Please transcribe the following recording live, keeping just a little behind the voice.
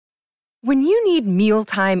When you need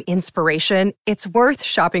mealtime inspiration, it's worth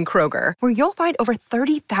shopping Kroger, where you'll find over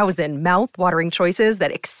 30,000 mouth-watering choices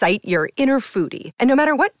that excite your inner foodie. And no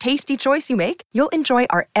matter what tasty choice you make, you'll enjoy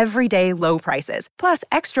our everyday low prices, plus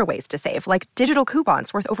extra ways to save, like digital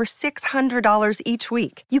coupons worth over $600 each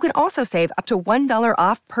week. You can also save up to $1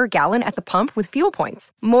 off per gallon at the pump with fuel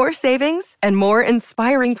points. More savings and more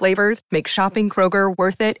inspiring flavors make shopping Kroger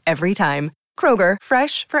worth it every time. Kroger,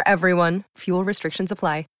 fresh for everyone. Fuel restrictions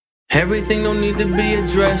apply. Everything don't need to be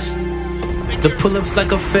addressed. The pull-ups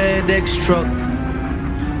like a FedEx truck.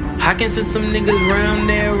 I can send some niggas round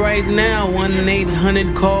there right now.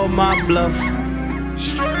 1-800 call my bluff.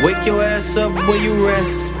 Wake your ass up where you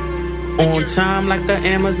rest. On time like an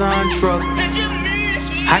Amazon truck.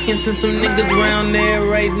 I can send some niggas round there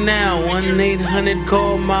right now. 1-800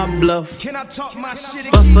 call my bluff. Can I talk my shit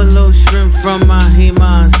again? Buffalo shrimp from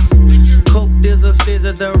Mahimas. Coke is upstairs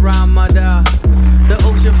at the Ramada. The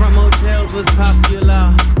oceanfront motels was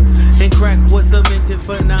popular, and crack was a minted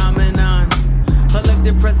phenomenon.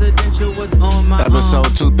 Elected presidential was on my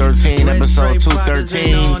Episode 213, episode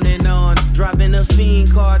 213. On and on. Driving a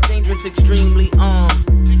fiend car, dangerous, extremely armed.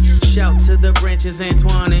 Shout to the branches,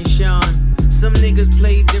 Antoine and Sean. Some niggas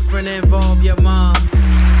play different, involve your mom.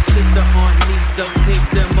 Sister, aunt, niece, don't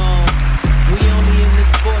take them on. We only in the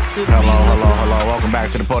sport to Hello. Welcome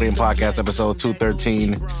back to the Podium Podcast, episode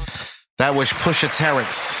 213. That was Pusha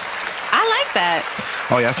Terrence. I like that.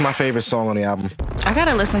 Oh, yeah, that's my favorite song on the album. I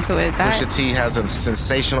gotta listen to it. Pusha T has a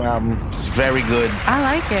sensational album. It's very good. I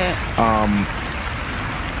like it.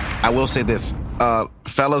 I will say this.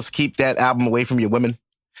 Fellas, keep that album away from your women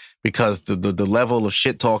because the level of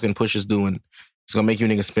shit talking Pusha's doing is going to make you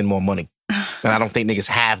niggas spend more money. And I don't think niggas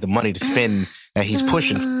have the money to spend that he's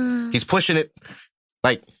pushing. He's pushing it.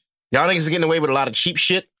 Like, y'all niggas are getting away with a lot of cheap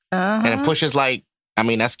shit. And then Pusha's like, I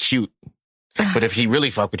mean, that's cute. But if he really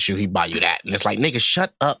fuck with you, he'd buy you that. And it's like, nigga,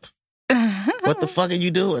 shut up. What the fuck are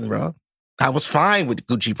you doing, bro? I was fine with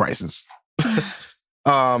Gucci prices.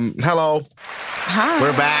 Hello. Hi.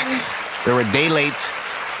 We're back. We were a day late.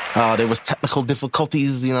 There was technical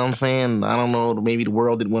difficulties, you know what I'm saying? I don't know. Maybe the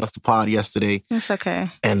world didn't want us to pod yesterday. It's okay.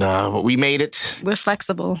 And but we made it. We're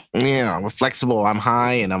flexible. Yeah, we're flexible. I'm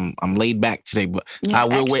high and I'm laid back today. But You're I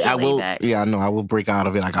will wait. I extra will. laid back. Yeah, I know. I will break out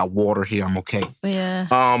of it. I got water here. I'm okay.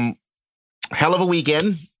 Yeah. Hell of a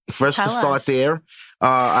weekend. First Tell to start us. there.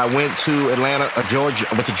 I went to Atlanta, Georgia.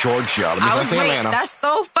 I went to Georgia. Let me not say Atlanta. That's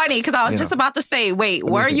so funny because I was just about to say, wait,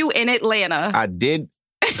 were you in Atlanta? I did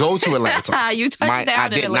go to Atlanta. You touched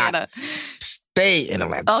down in Atlanta. Stay in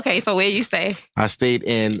Atlanta. Okay, so where you stay? I stayed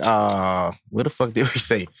in, where the fuck did we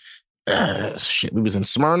stay? Shit, we was in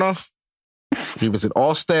Smyrna. We was in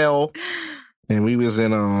Austell. And we was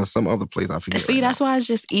in some other place. I forget. See, that's why it's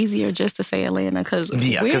just easier just to say Atlanta because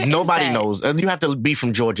nobody knows. You have to be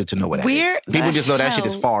from Georgia to know what that is. People just know that shit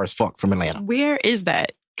is far as fuck from Atlanta. Where is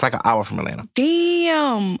that? It's like an hour from Atlanta.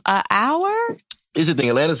 Damn, an hour? Here's the thing.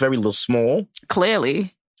 Atlanta's very little small.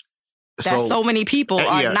 Clearly. That's so many people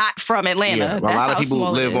are not from Atlanta. Yeah, a lot of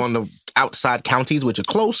people live on the outside counties, which are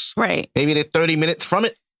close. Right. Maybe they're 30 minutes from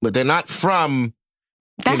it, but they're not from...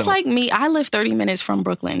 That's like me. I live 30 minutes from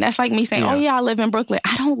Brooklyn. That's like me saying, oh, yeah, I live in Brooklyn.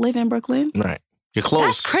 I don't live in Brooklyn. Right. You're close.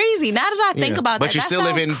 That's crazy. Now that I think about but that, you still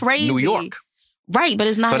live in crazy. New York. Right, but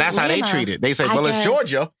it's not So that's Atlanta. how they treat it. They say, well, it's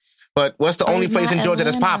Georgia, but what's the only place in Georgia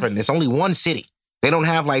that's popping? It's only one city. They don't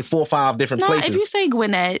have like 4 or 5 different places. If you say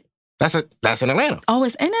Gwinnett. That's in Atlanta. Oh,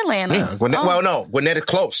 it's in Atlanta. Yeah. Gwinnett, Well, no. Gwinnett is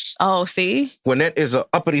close. Oh, see? Gwinnett is an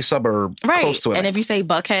uppity suburb close to Atlanta. And if you say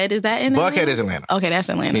Buckhead, is that in Atlanta? Buckhead is Atlanta. Okay, that's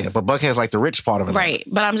Atlanta. Yeah, but Buckhead is like the rich part of Atlanta. Right.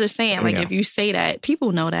 But I'm just saying, like, if you say that,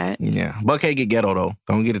 people know that. Yeah. Buckhead get ghetto, though.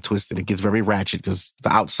 Don't get it twisted. It gets very ratchet because the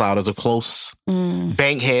outsiders are close.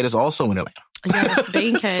 Bankhead is also in Atlanta. Yes,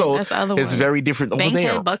 Bankhead. So that's the other one. it's very different over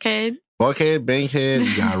there. Buckhead. Buckhead, Bankhead,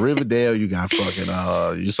 you got Riverdale, you got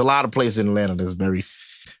fucking, just a lot of places in Atlanta that's very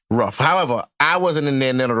rough. However, I wasn't in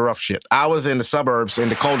there none of the rough shit. I was in the suburbs, in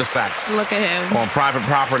the cul-de-sacs. Look at him. On private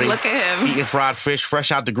property. Look at him. Eating fried fish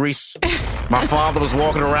fresh out the grease. My father was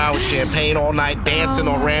walking around with champagne all night, dancing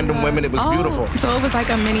on random women. It was beautiful. So it was like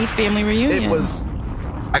a mini family reunion. It was,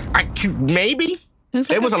 maybe.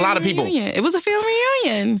 It was a lot of people. It was a family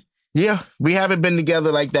reunion. Yeah, we haven't been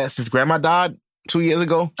together like that since Grandma died 2 years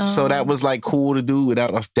ago. So that was like cool to do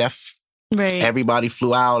without a death. Right. Everybody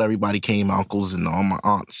flew out. Everybody came, my uncles and all my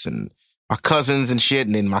aunts and my cousins and shit,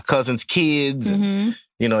 and then my cousins' kids. And,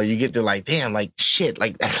 you know, you get to like, damn, like shit,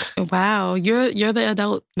 like. Wow, you're the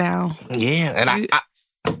adult now. Yeah, and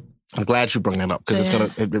I'm glad you brought that up because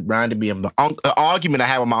it reminded me of the argument I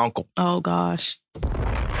had with my uncle. Oh gosh.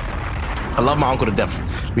 I love my uncle to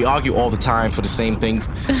death. We argue all the time for the same things.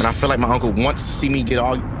 And I feel like my uncle wants to see me get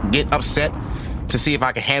upset to see if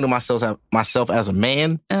I can handle myself as a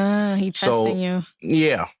man. He testing you.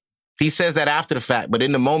 Yeah. He says that after the fact, but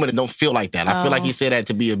in the moment, it don't feel like that. I feel like he said that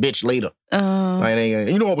to be a bitch later. Like,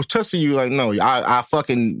 you know, I was testing you. Like, no, I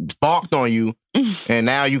fucking barked on you, and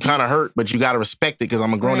now you kind of hurt, but you got to respect it because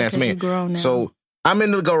I'm a grown-ass man. So I'm in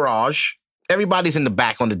the garage. Everybody's in the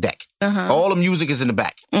back on the deck. All the music is in the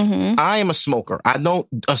back. I am a smoker. I don't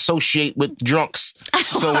associate with drunks.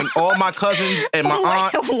 So when all my cousins and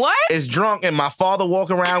my aunt is drunk and my father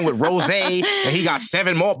walking around with rosé and he got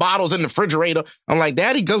 7 more bottles in the refrigerator, I'm like,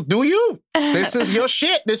 Daddy, go do you. This is your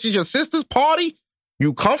shit. This is your sister's party.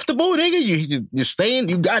 You comfortable, nigga? You're staying.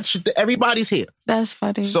 You got shit. Everybody's here. That's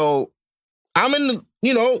funny. So I'm in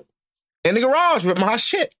the garage with my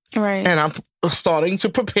shit. Right. And I'm starting to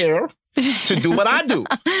prepare to do what I do.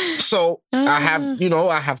 So I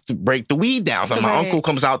have to break the weed down. So my uncle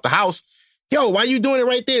comes out the house. Yo, why you doing it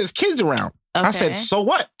right there? There's kids around. Okay. I said, so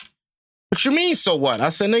what? What you mean, so what? I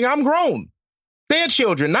said, nigga, I'm grown. They're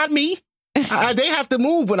children, not me. They have to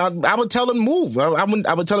move. When I would tell them move. I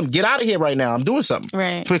would tell them, get out of here right now. I'm doing something.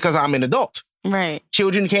 Right. Because I'm an adult. Right.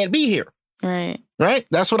 Children can't be here. Right. Right?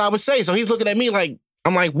 That's what I would say. So he's looking at me like,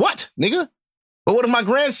 I'm like, what, nigga? But what if my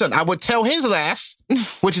grandson? I would tell his ass,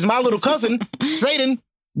 which is my little cousin, Zayden,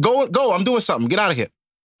 go, I'm doing something. Get out of here.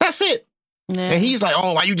 That's it. Yeah. And he's like,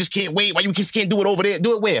 oh, why you just can't wait? Why you just can't do it over there?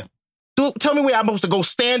 Do it where? Tell me where I'm supposed to go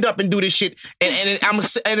stand up and do this shit. And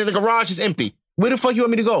the garage is empty. Where the fuck you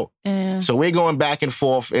want me to go? Yeah. So we're going back and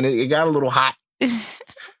forth and it got a little hot.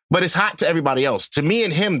 But it's hot to everybody else. To me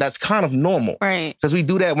and him, that's kind of normal. Right. Because we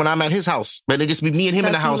do that when I'm at his house. But it just be me and him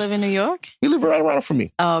in the house. Does he live in New York? He lives right around from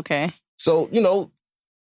me. Oh, okay. So,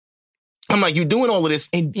 I'm like, you doing all of this.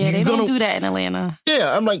 And they don't do that in Atlanta.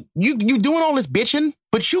 Yeah, I'm like, you doing all this bitching,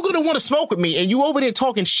 but you going to want to smoke with me and you over there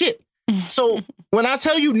talking shit. So when I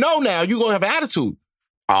tell you no now, you going to have an attitude.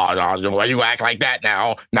 Oh, no, why you act like that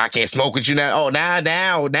now? Now I can't smoke with you now. Oh,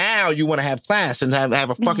 now you want to have class and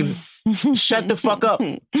have a fucking... Shut the fuck up.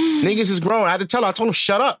 Niggas is grown. I told him,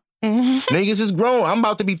 shut up. Niggas is grown. I'm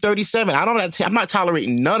about to be 37. I'm not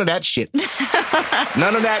tolerating none of that shit.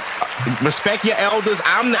 None of that. Respect your elders.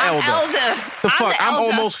 I'm the elder. The fuck? I'm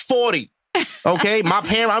almost 40. Okay?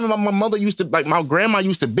 I remember my mother my grandma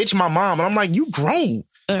used to bitch my mom. And I'm like, you grown.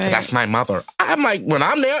 Right. That's my mother. I'm like, when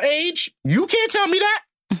I'm their age, you can't tell me that.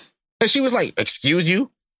 And she was like, excuse you?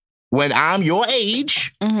 When I'm your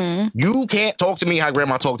age, you can't talk to me how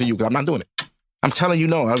grandma talked to you because I'm not doing it. I'm telling you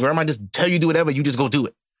no. Grandma just tell you do whatever, you just go do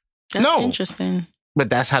it. That's interesting. But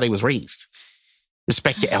that's how they was raised.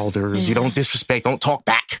 Respect your elders. Yeah. You don't disrespect. Don't talk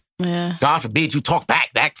back. Yeah. God forbid you talk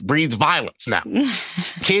back. That breeds violence now.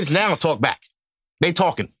 Kids now talk back. They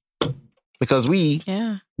talking. Because we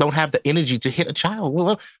don't have the energy to hit a child.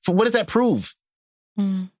 Well, what does that prove?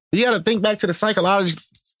 You got to think back to the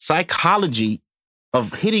psychology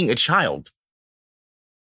of hitting a child.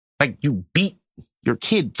 Like you beat your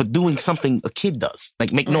kid for doing something a kid does.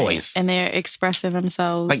 Like make noise. And they're expressing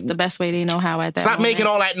themselves the best way they know how at that Stop making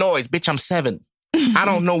all that noise. Bitch, I'm 7. I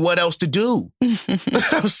don't know what else to do.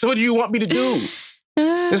 So what do you want me to do?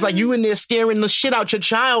 It's like you in there scaring the shit out your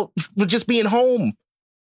child for just being home.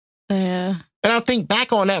 Yeah. And I think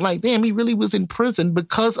back on that like, damn, he really was in prison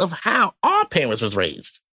because of how our parents was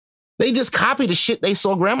raised. They just copied the shit they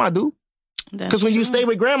saw grandma do. Because when you stay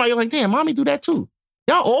with grandma, you're like, damn, mommy do that too.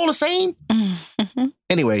 Y'all all the same?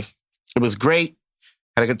 Anyway, it was great.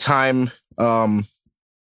 Had a good time. I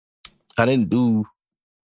didn't do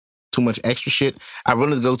too much extra shit. I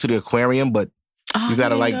wanted to go to the aquarium, but you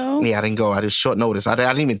gotta I didn't go. I just short notice. I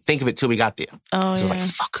didn't even think of it till we got there. Oh, so like,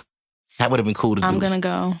 fuck. That would have been cool to do. I'm gonna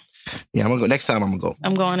go. Yeah, I'm gonna go. Next time I'm gonna go.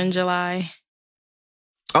 I'm going in July.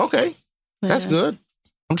 Okay. That's good.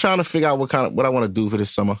 I'm trying to figure out what I want to do for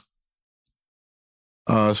this summer.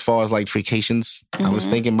 As far as like vacations, I was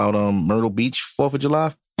thinking about Myrtle Beach, 4th of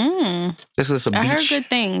July. This is a beach. I heard good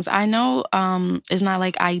things. I know it's not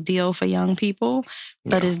like ideal for young people,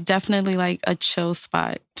 but it's definitely like a chill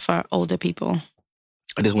spot for older people.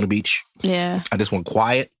 I just want a beach. Yeah. I just want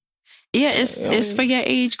quiet. Yeah, it's for your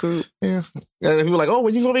age group. Yeah. And people are like, oh,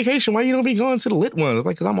 when you go on vacation, why you don't be going to the lit ones? I'm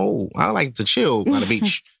like, because I'm old. I like to chill on the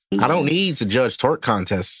beach. I don't need to judge twerk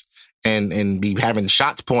contests and be having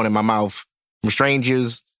shots pouring in my mouth from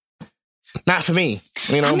strangers. Not for me.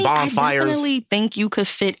 Bonfires. I definitely think you could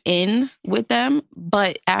fit in with them,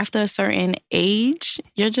 but after a certain age,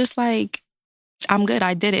 you're just like, I'm good.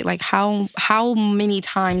 I did it. Like, how many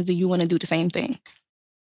times do you want to do the same thing?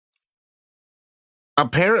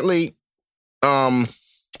 Apparently,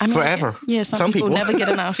 I mean, forever. Yeah, some people never get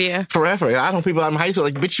enough, yeah. Forever. I know people in high school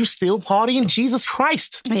like, bitch, you still partying? Jesus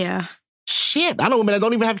Christ. Yeah. Shit. I know women that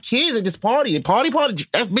don't even have kids that just party. Party.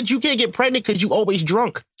 Bitch, you can't get pregnant because you always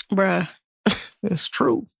drunk. Bruh. It's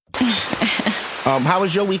true. How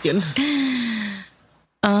was your weekend?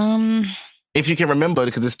 If you can remember,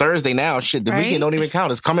 because it's Thursday now, shit, the weekend don't even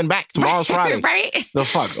count. It's coming back. Tomorrow's Friday. Right? The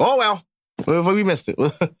fuck? Oh, well. We missed it.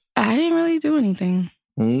 I didn't really do anything.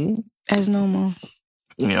 As normal.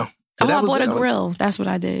 Yeah. So I bought a grill. That's what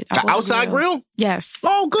I did. An outside grill? Yes.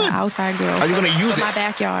 Oh, good. An outside grill. Are you going to use it? For my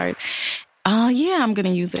backyard. Yeah, I'm going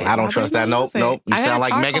to use it. I don't trust that. Nope. You sound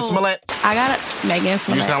like Megan Smollett. I got a Megan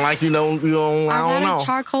Smollett. You sound like you don't I don't know. A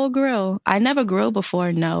charcoal grill. I never grilled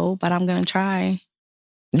before, no, but I'm going to try.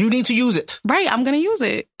 You need to use it. Right, I'm going to use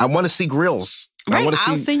it. I want to see grills. Right,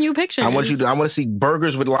 I'll send you pictures. I want to see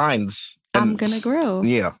burgers with lines. I'm going to grill.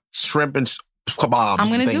 Yeah, shrimp and kebabs. I'm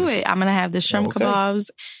going to do it. I'm going to have the shrimp kebabs.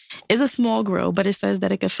 It's a small grill, but it says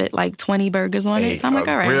that it could fit like 20 burgers on it. So I'm like,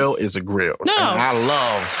 all right. A grill is a grill. No. And I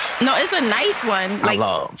love. No, it's a nice one. Like,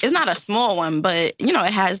 it's not a small one, but,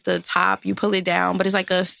 it has the top. You pull it down, but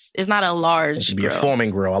it's not a large It should be grill. a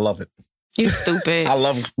Foreman grill. I love it. You stupid. I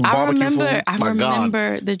love barbecue food. I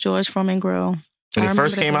remember the George Foreman grill. When it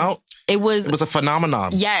first came out, it was a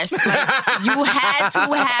phenomenon. Yes. Like, you had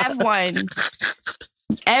to have one.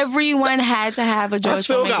 Everyone had to have a George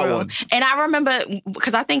Foreman grill. One. And I remember,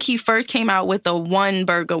 because I think he first came out with the one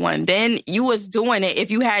burger one. Then you was doing it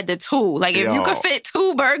if you had the two. Like, if you could fit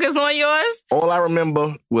 2 burgers on yours. All I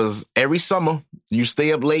remember was every summer, you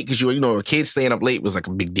stay up late because a kid staying up late was like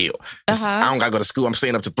a big deal. I don't got to go to school. I'm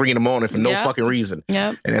staying up to 3 a.m. for no fucking reason.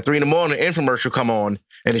 Yep. And at 3 a.m, infomercial come on,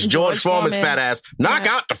 and it's George Foreman's fat ass. Knock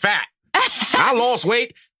out the fat. I lost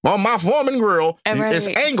weight on my Foreman grill. It's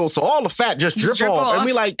angled, so all the fat just drip off. And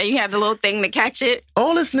we like... And you have the little thing to catch it.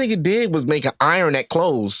 All this nigga did was make an iron at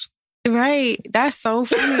clothes. Right. That's so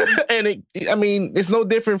funny. And it's no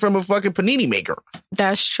different from a fucking panini maker.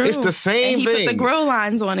 That's true. It's the same and thing. He put the grill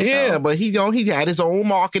lines on it. Yeah, though. But he had his own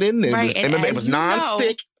marketing. It was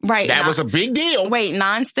non-stick. Right. That was a big deal. Wait,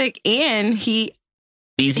 non-stick, and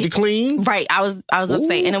easy to clean. Right. I was about to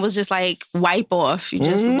say, and it was just like wipe off. You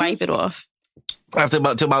just wipe it off. After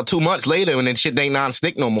about 2 months later, and then shit ain't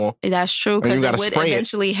non-stick no more. That's true, because it would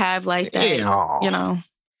eventually have like that. Yeah.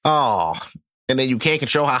 Oh. And then you can't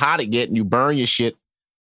control how hot it get, and you burn your shit.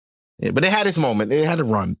 Yeah, but it had its moment. It had to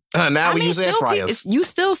run. Now we use air fryers. You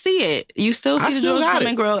still see it. You still see the George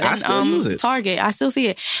Foreman grill in Target. I still see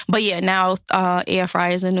it. But yeah, now air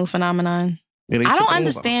fryer is a new phenomenon. I don't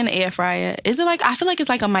understand air fryer. Is it like, I feel like it's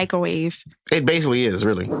like a microwave. It basically is,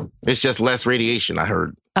 really. It's just less radiation, I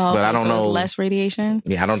heard. Oh, but I don't know. Less radiation?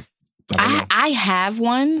 Yeah, I don't know. I have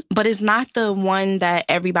one, but it's not the one that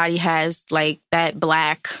everybody has, like that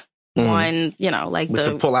black one, like with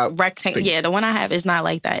the pull-out rectangle. Yeah, the one I have is not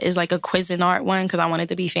like that. It's like a Cuisinart one because I want it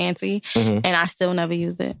to be fancy, and I still never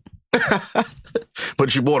used it.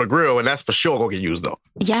 But you bought a grill, and that's for sure gonna get used, though.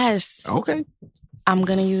 Yes. Okay. I'm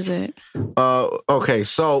gonna use it. Okay,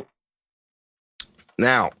 so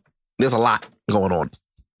now there's a lot going on.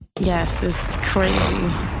 Yes, it's crazy.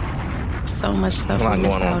 So much stuff we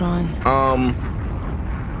missed out on.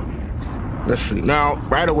 Let's see. Now,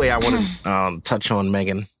 right away, I want to touch on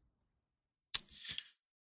Megan.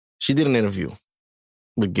 She did an interview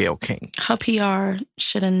with Gayle King. Her PR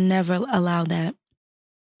should have never allowed that.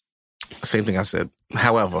 Same thing I said.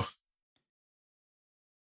 However,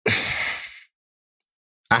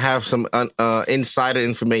 I have some insider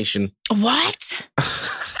information. What?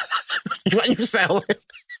 You sound like...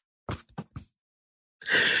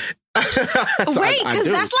 Wait, because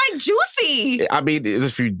that's like juicy. I mean,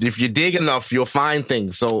 if you dig enough, you'll find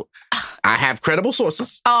things. So I have credible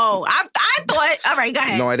sources. Oh, I thought... All right, go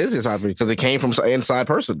ahead. No, it is inside because it came from an inside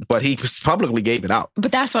person, but he publicly gave it out.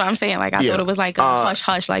 But that's what I'm saying. Like, I thought it was like a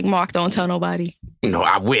hush-hush, like, Mark, don't tell nobody. No,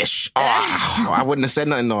 I wish. I wouldn't have said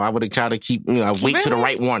nothing. No, I would have tried to keep, wait to the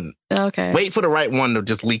right one. Okay. Wait for the right one to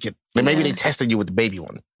just leak it. Maybe they tested you with the baby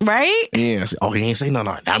one. Right? Yeah. Oh, he ain't say no.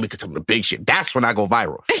 Now we can tell him the big shit. That's when I go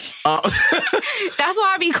viral. That's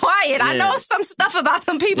why I be quiet. Yeah. I know some stuff about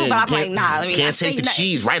some people, but I'm like, nah. Let me can't take the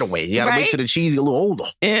cheese right away. You gotta wait till the cheese get a little older.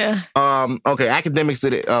 Yeah. Okay. Academics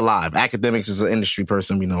did it live. Academics is an industry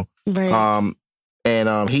person, Right.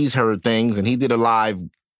 And he's heard things, and he did a live,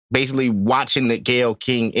 basically watching the Gayle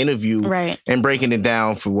King interview, and breaking it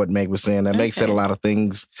down for what Meg was saying. That Meg said a lot of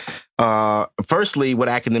things. Firstly, what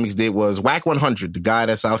Academics did was Whack 100, the guy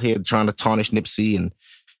that's out here trying to tarnish Nipsey and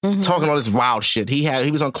talking all this wild shit.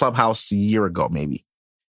 He was on Clubhouse a year ago, maybe.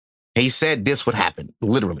 He said this would happen,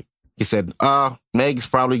 literally. He said, Meg's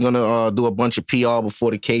probably going to do a bunch of PR before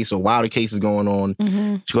the case or while the case is going on.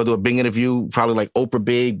 Mm-hmm. She's going to do a big interview, probably like Oprah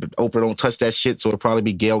big, but Oprah don't touch that shit, so it'll probably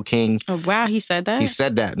be Gayle King. Oh, wow, he said that? He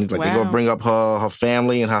said that. And he's like, they're going to bring up her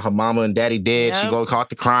family and how her mama and daddy dead. She going to start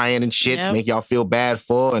to crying and shit, make y'all feel bad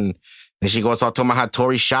for her. And she going to start talking about how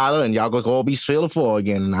Tory shot her and y'all going to all be feeling for her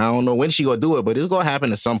again. And I don't know when she going to do it, but it's going to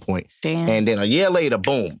happen at some point. Damn. And then a year later,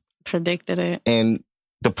 boom. Predicted it. And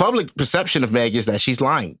the public perception of Meg is that she's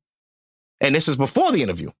lying. And this is before the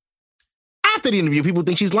interview. After the interview, people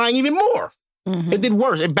think she's lying even more. Mm-hmm. It did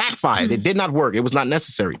worse. It backfired. Mm-hmm. It did not work. It was not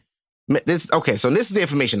necessary. So this is the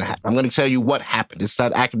information that happened. I'm going to tell you what happened. It's how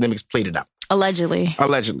academics played it out. Allegedly.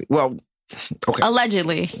 Well, okay.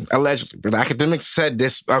 Allegedly. But the academics said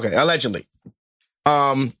this. Okay, allegedly.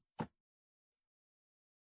 Meg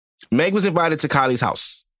was invited to Kylie's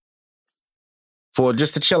house for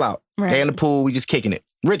just to chill out. Right. They in the pool. We just kicking it.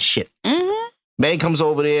 Rich shit. Mm-hmm. Meg comes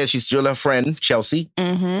over there. She's still her friend, Chelsea.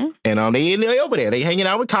 Mm-hmm. And they over there. They hanging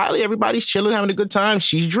out with Kylie. Everybody's chilling, having a good time.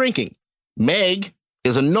 She's drinking. Meg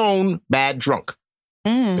is a known bad drunk.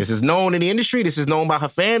 Mm. This is known in the industry. This is known by her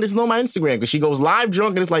fan. This is known by Instagram. Because she goes live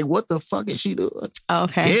drunk and it's like, what the fuck is she doing?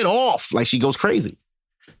 Okay. Get off. Like, she goes crazy.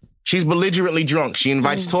 She's belligerently drunk. She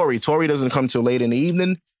invites Tory. Tory doesn't come till late in the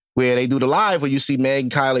evening where they do the live where you see Meg,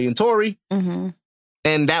 Kylie, and Tory. Mm-hmm.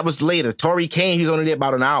 And that was later. Tory came. He was only there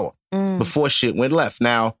about an hour before shit went left.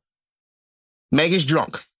 Now, Meg is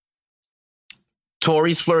drunk.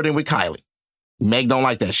 Tory's flirting with Kylie. Meg don't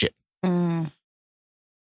like that shit. The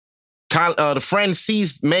friend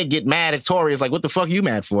sees Meg get mad at Tory. Is like, what the fuck you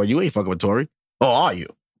mad for? You ain't fucking with Tory. Or are you?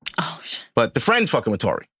 Oh, shit. But the friend's fucking with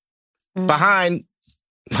Tory. Behind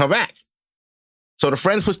her back. So the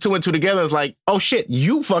friends puts two and two together. It's like, oh shit,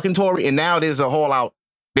 you fucking Tory. And now there's a whole out,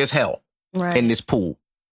 there's hell in this pool.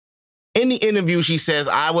 In the interview, she says,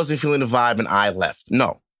 I wasn't feeling the vibe and I left.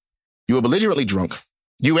 No. You were belligerently drunk.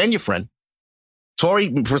 You and your friend. Tory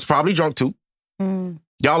was probably drunk too.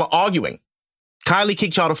 Y'all are arguing. Kylie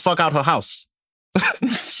kicked y'all the fuck out her house.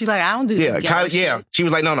 She's like, I don't do this. Kylie, yeah. She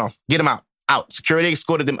was like, no, get him out. Out. Security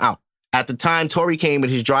escorted them out. At the time, Tory came with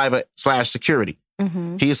his driver/security.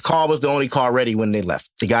 Mm-hmm. His car was the only car ready when they left.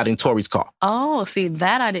 They got in Tory's car. Oh, see,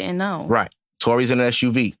 that I didn't know. Right. Tory's in an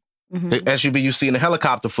SUV. Mm-hmm. The SUV you see in the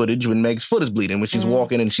helicopter footage when Meg's foot is bleeding, when she's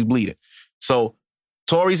walking and she's bleeding. So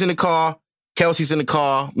Tory's in the car, Kelsey's in the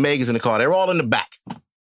car, Meg is in the car. They're all in the back.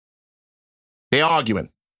 They're arguing.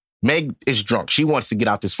 Meg is drunk. She wants to get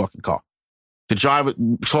out this fucking car. The driver,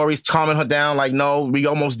 Tory's calming her down like, no, we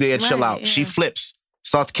almost there, chill out. Yeah. She flips,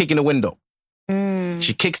 starts kicking the window.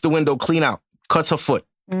 She kicks the window clean out, cuts her foot.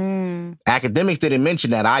 Academics didn't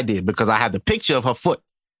mention that. I did because I had the picture of her foot.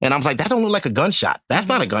 And I was like, that don't look like a gunshot. That's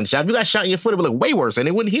not a gunshot. If you got shot in your foot, it would look way worse and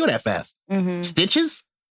it wouldn't heal that fast. Stitches?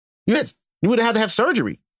 You would have had to have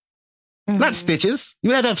surgery. Not stitches. You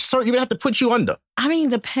would have to have surgery. You would have to put you under. I mean,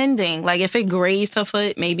 depending. Like, if it grazed her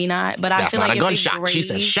foot, maybe not. But I feel like that's not a gunshot. She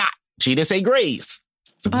said shot. She didn't say grazed.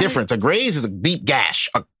 It's a difference. A graze is a deep gash.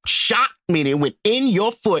 A shot meaning it went in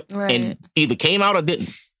your foot and either came out or didn't.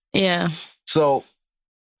 Yeah. So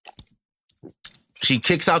she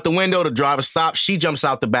kicks out the window. The driver stops. She jumps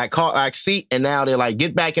out the back seat. And now they're like,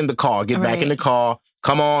 get back in the car. Get back in the car.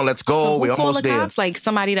 Come on, let's go. So we're almost there. Cops? Like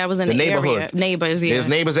somebody that was in the neighborhood. Area. Neighbors, yeah. There's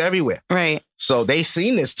neighbors everywhere. Right. So they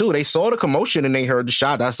seen this too. They saw the commotion and they heard the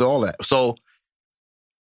shot. That's all that. So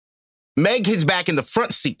Meg gets back in the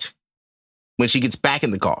front seat when she gets back in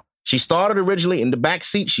the car. She started originally in the back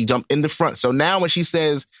seat. She jumped in the front. So now when she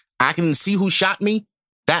says, I can see who shot me,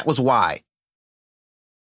 that was why.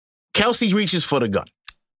 Kelsey reaches for the gun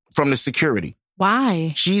from the security.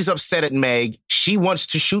 Why? She's upset at Meg. She wants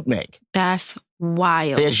to shoot Meg. That's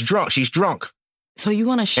wild. She's drunk. So you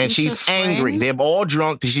want to shoot and she's angry. They're all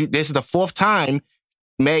drunk. This is the fourth time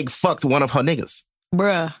Meg fucked one of her niggas.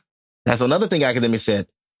 Bruh. That's another thing academics said.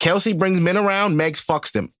 Kelsey brings men around, Meg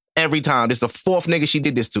fucks them every time. This is the fourth nigga she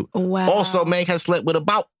did this to. Wow. Also, Meg has slept with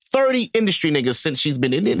about 30 industry niggas since she's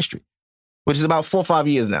been in the industry, which is about 4 or 5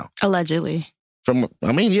 years now. Allegedly.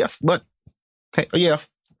 Yeah, but hey, yeah.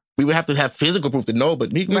 We would have to have physical proof to know,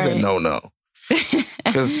 but we said no.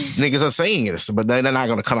 Because niggas are saying this, but they're not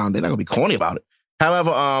going to come out. They're not going to be corny about it.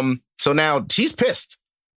 However, so now she's pissed.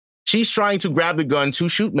 She's trying to grab the gun to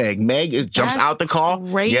shoot Meg. Meg jumps out the car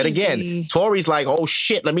yet again. Tori's like, oh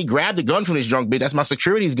shit, let me grab the gun from this drunk bitch. That's my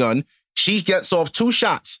security's gun. She gets off 2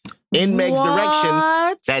 shots in Meg's direction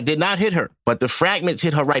that did not hit her, but the fragments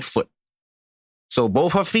hit her right foot. So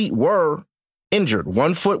both her feet were injured.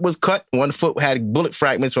 One foot was cut. One foot had bullet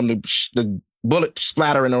fragments from the bullet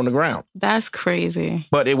splattering on the ground. That's crazy.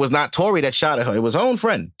 But it was not Tory that shot at her. It was her own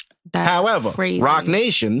friend. That's However, crazy. Rock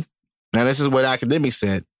Nation, and this is what academics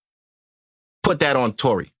said, put that on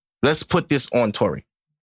Tory. Let's put this on Tory.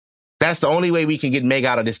 That's the only way we can get Meg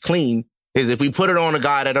out of this clean is if we put it on a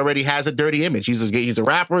guy that already has a dirty image. He's a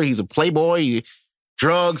rapper. He's a playboy.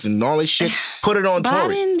 Drugs and all this shit. Put it on Tory. I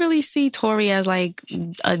didn't really see Tory as like,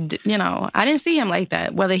 I didn't see him like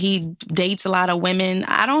that. Whether he dates a lot of women,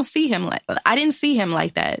 I didn't see him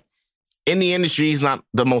like that. In the industry, he's not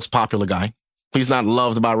the most popular guy. He's not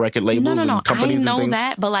loved by record labels and companies. I know and things.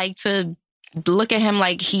 that, but like to look at him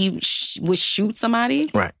like he would shoot somebody.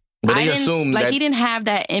 Right. But they assume that he didn't have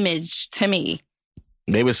that image to me.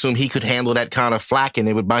 They would assume he could handle that kind of flack and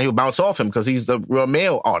he would bounce off him because he's the real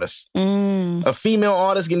male artist. A female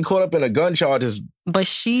artist getting caught up in a gun charge is... But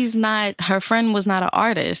she's not... Her friend was not an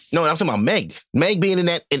artist. No, I'm talking about Meg. Meg being in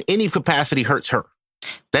any capacity hurts her.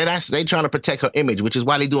 They trying to protect her image, which is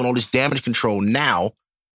why they doing all this damage control now.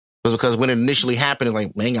 Was because when it initially happened, it's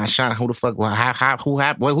like, man, got shot. Who the fuck? Well, who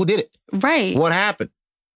happened? Well, who did it? Right. What happened?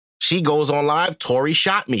 She goes on live. Tory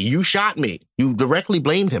shot me. You shot me. You directly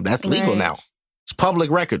blamed him. That's legal now. It's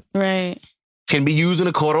public record. Right. Can be used in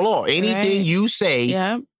a court of law. Anything you say.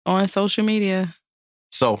 Yeah. On social media.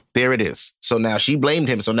 So there it is. So now she blamed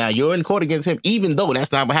him. So now you're in court against him, even though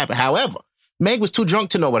that's not what happened. However, Meg was too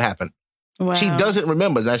drunk to know what happened. Wow. She doesn't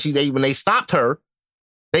remember. Now when they stopped her,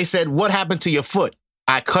 they said, "What happened to your foot?"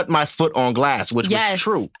 I cut my foot on glass, which was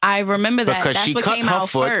true. I remember that. Because that's she what cut came her out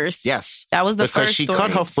foot. First. Yes. That was the because first she story.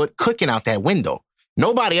 cut her foot cooking out that window.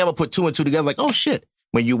 Nobody ever put two and two together like, oh shit.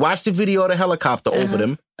 When you watch the video of the helicopter over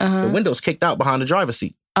them, the window's kicked out behind the driver's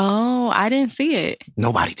seat. Oh, I didn't see it.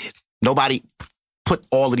 Nobody did. Nobody put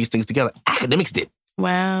all of these things together. Academics did.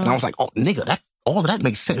 Wow. And I was like, oh, nigga, all of that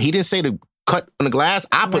makes sense. He didn't say to cut on the glass.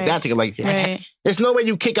 I put that together like, there's no way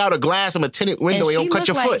you kick out a glass from a tinted window and you don't cut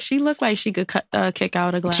your foot. She looked like she could kick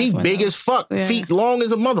out a glass She's window. big as fuck. Yeah. Feet long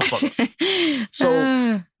as a motherfucker.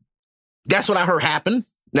 So that's what I heard happen.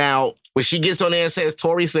 Now, when she gets on there and says,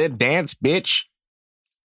 Tory said, dance, bitch.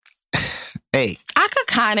 Hey. I could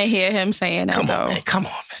kind of hear him saying that, though. Come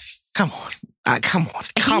on.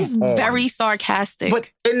 He's very sarcastic.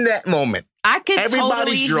 But in that moment, I could everybody's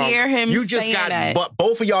totally drunk. hear him you just saying got, that. But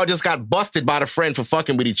both of y'all just got busted by the friend for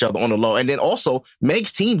fucking with each other on the low. And then also,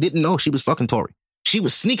 Meg's team didn't know she was fucking Tory. She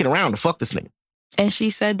was sneaking around to fuck this nigga. And she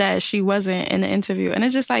said that she wasn't in the interview. And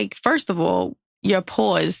it's just like, first of all, your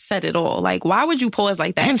pause said it all. Like, why would you pause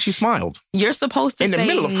like that? And she smiled. You're supposed to say no. In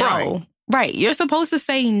the middle of crying. Right. You're supposed to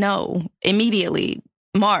say no immediately.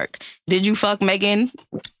 Mark, did you fuck Megan?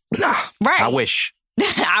 Nah. Right. I wish.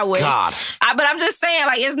 I wish. God. But I'm just saying,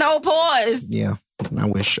 like, it's no pause. Yeah. I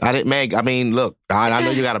wish. I didn't, Meg. I mean, look, I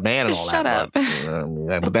know you got a band and all Shut that. up.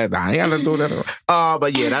 But that, I ain't got to do that.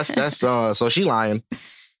 But yeah, that's, so she lying.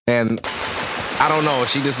 And I don't know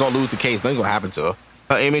if she just gonna lose the case. Nothing's gonna happen to her.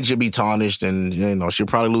 Her image will be tarnished and, you know, she'll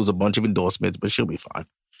probably lose a bunch of endorsements, but she'll be fine.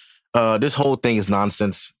 This whole thing is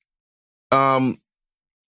nonsense.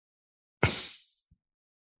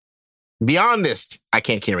 Beyond this, I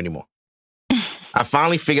can't care anymore. I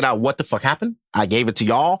finally figured out what the fuck happened. I gave it to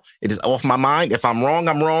y'all. It is off my mind. If I'm wrong,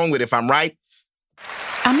 I'm wrong. But if I'm right...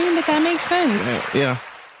 I mean, but that makes sense. Yeah.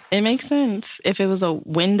 It makes sense. If it was a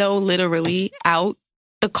window literally out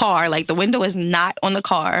the car, like the window is not on the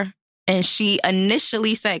car, and she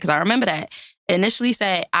initially said, because I remember that, initially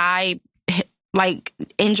said, I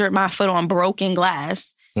injured my foot on broken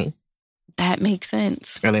glass. That makes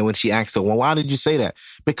sense. And then when she asked her, well, why did you say that?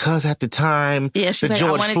 Because at the time, the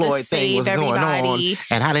George Floyd thing was going on,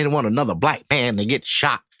 and I didn't want another black man to get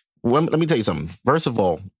shot. Well, let me tell you something. First of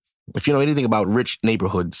all, if you know anything about rich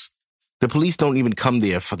neighborhoods, the police don't even come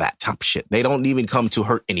there for that type of shit. They don't even come to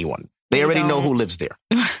hurt anyone. They already know who lives there.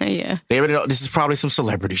 Yeah. They already know this is probably some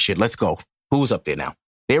celebrity shit. Let's go. Who's up there now?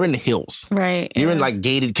 They're in the hills. Right. You're in like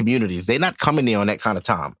gated communities. They're not coming there on that kind of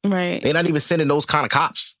time. Right. They're not even sending those kind of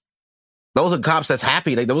cops. Those are cops that's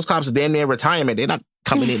happy. Those cops are damn near retirement. They're not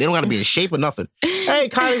coming in. They don't got to be in shape or nothing. Hey,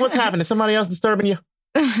 Kylie, what's happening? Somebody else disturbing you?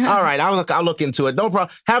 All right, I'll look into it. No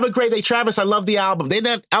problem. Have a great day, Travis. I love the album. They're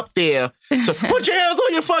not up there. So put your hands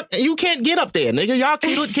on your fuck. You can't get up there, nigga. Y'all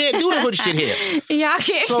can't do the good shit here. Y'all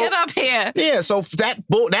can't get up here. Yeah, so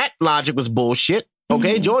that logic was bullshit.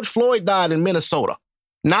 Okay, George Floyd died in Minnesota,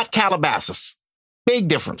 not Calabasas. Big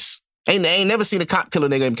difference. Ain't never seen a cop kill a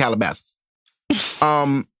nigga in Calabasas.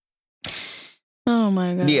 Oh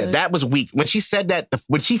my God. Yeah, that was weak. When she said that,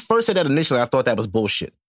 when she first said that initially, I thought that was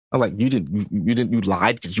bullshit. I'm like, you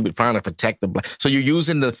lied because you were trying to protect the black. So you're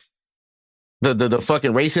using the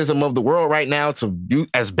fucking racism of the world right now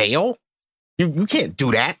as bail? You can't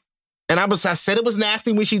do that. And I said it was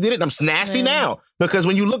nasty when she did it. And I'm nasty now because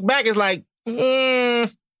when you look back, it's like, yeah,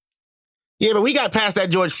 but we got past that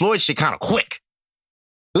George Floyd shit kind of quick.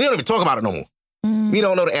 We don't even talk about it no more. We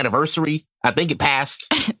don't know the anniversary I think it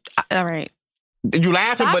passed. All right. You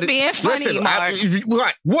laughing, Stop but being funny, listen,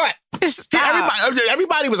 Mark. what? Stop.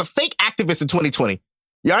 Everybody was a fake activist in 2020.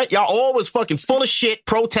 Y'all all was fucking full of shit,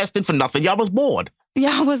 protesting for nothing. Y'all was bored.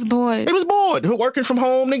 Y'all was bored. They was bored. Working from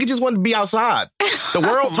home, nigga just wanted to be outside. The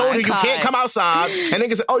world told you can't come outside, and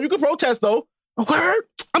niggas said, "Oh, you can protest though." Word?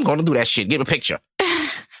 I'm going to do that shit. Give a picture.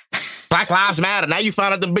 Black Lives Matter. Now you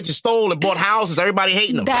found out them bitches stole and bought houses. Everybody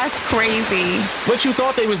hating them. That's crazy. What you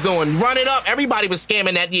thought they was doing? Run it up. Everybody was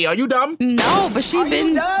scamming that year. Are you dumb? No, but she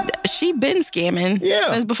been scamming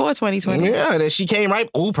since before 2020. Yeah, and then she came right.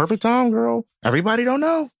 Oh, perfect time, girl. Everybody don't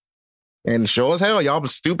know. And sure as hell, y'all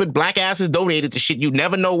stupid black asses donated to shit. You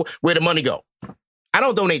never know where the money go. I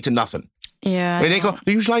don't donate to nothing. Yeah. They go,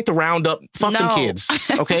 you like to round up. Fuck them kids.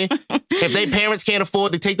 Okay? If their parents can't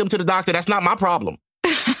afford to take them to the doctor, that's not my problem.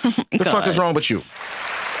 The fuck is wrong with you?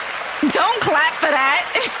 Don't clap for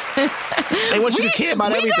that. They want you to care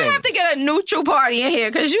about everything. We're going to have to get a neutral party in here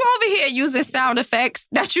because you over here using sound effects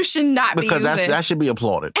that you should not be using. Because that should be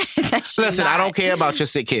applauded. Listen, I don't care about your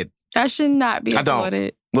sick kid. That should not be applauded. I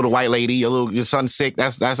don't. Little white lady, your son's sick.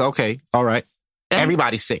 That's okay. All right.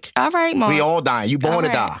 Everybody's sick. All right, Mom. We all dying. You born to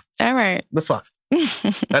die. All right. The fuck?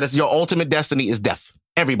 That is your ultimate destiny is death.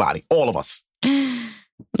 Everybody. All of us.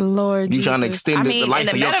 Lord, you trying to extend the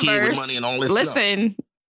life of your kid with money and all this stuff. Listen,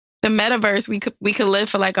 the metaverse, we could live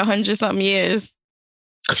for like 100-something years.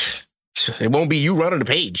 It won't be you running the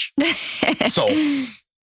page. So,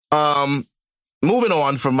 moving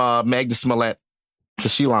on from Meg the Smollett,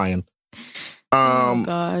 because she lying. Oh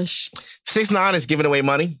gosh, 6ix9ine is giving away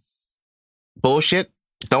money. Bullshit.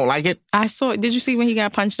 Don't like it. I saw it. Did you see when he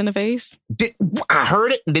got punched in the face? I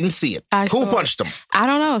heard it and didn't see it. Who punched him? I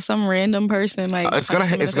don't know. Some random person. Like it's gonna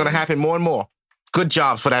happen more and more. Good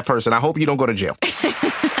jobs for that person. I hope you don't go to jail.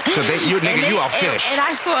 Because you are finished. And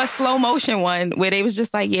I saw a slow motion one where they was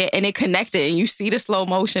just like, yeah, and it connected, and you see the slow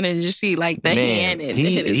motion, and you see like the hand. And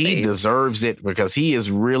he deserves it because he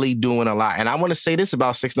is really doing a lot. And I want to say this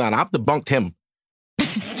about 6ix9ine. I've debunked him.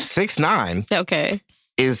 6ix9ine, okay,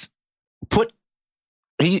 is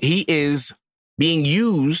he is being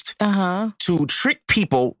used to trick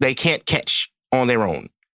people they can't catch on their own.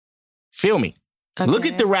 Feel me? Okay. Look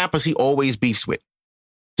at the rappers he always beefs with.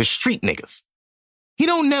 The street niggas. He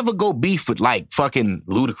don't never go beef with like fucking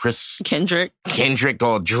Ludacris, Kendrick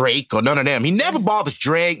or Drake or none of them. He never bothers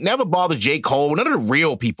Drake, never bothers J. Cole, none of the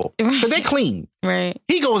real people. But they're clean. Right.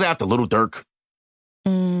 He goes after Little Durk.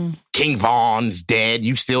 King Von's dead.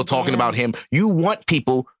 You still talking about him. You want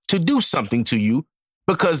people to do something to you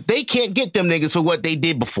because they can't get them niggas for what they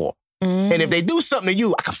did before. And if they do something to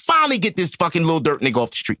you, I can finally get this fucking Lil Durk nigga off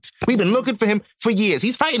the streets. We've been looking for him for years.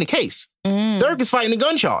 He's fighting a case. Durk is fighting a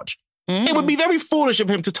gun charge. It would be very foolish of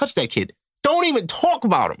him to touch that kid. Don't even talk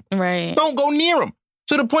about him. Right. Don't go near him.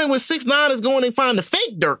 To the point where 6ix9ine is going and find the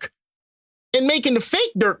fake Durk and making the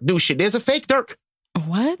fake Durk do shit. There's a fake Durk.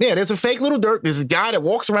 What? Yeah, there's a fake Little Durk. There's a guy that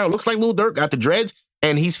walks around, looks like Little Durk, got the dreads,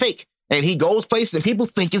 and he's fake. And he goes places and people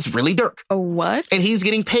think it's really Durk. What? And he's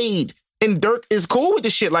getting paid. And Durk is cool with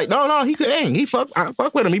this shit. Like, no, I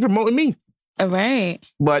fuck with him. He promoting me. All right.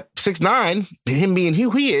 But 6ix9ine, him being who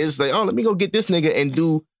he is, like, oh, let me go get this nigga and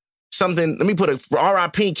do something. Let me put a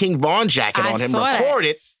R.I.P. King Von jacket on him, record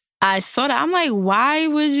it. I saw that. I'm like, why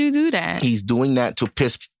would you do that? He's doing that to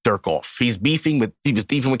piss Durk off. He was beefing with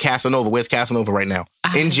Casanova. Where's Casanova right now?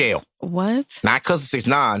 In jail. What? Not because of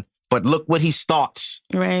 6ix9ine, but look what he starts.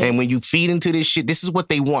 Right. And when you feed into this shit, this is what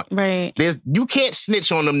they want. Right. You can't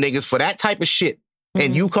snitch on them niggas for that type of shit.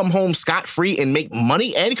 And you come home scot-free and make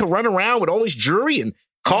money and can run around with all this jewelry and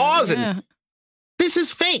cars. And this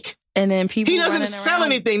is fake. And then people, he doesn't sell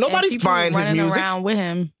anything. Nobody's buying his music. Around with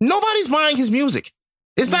him. Nobody's buying his music.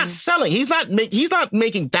 It's not selling. He's not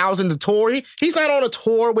making thousands a tour. He's not on a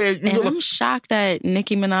tour where I'm shocked that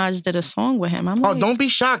Nicki Minaj did a song with him. I'm like, don't be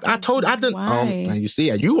shocked. I didn't. Now you see,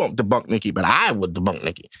 you won't debunk Nicki, but I would debunk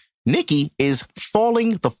Nicki. Nicki is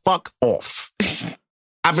falling the fuck off.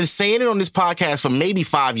 I've been saying it on this podcast for maybe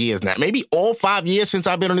 5 years now. Maybe all 5 years since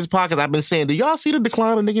I've been on this podcast, I've been saying, do y'all see the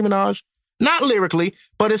decline of Nicki Minaj? Not lyrically,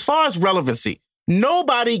 but as far as relevancy.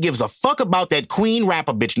 Nobody gives a fuck about that queen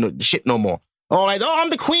rapper bitch shit no more. Oh, like, I'm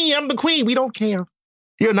the queen. We don't care.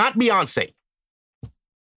 You're not Beyonce.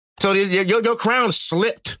 So your crown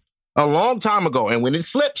slipped a long time ago. And when it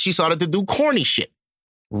slipped, she started to do corny shit.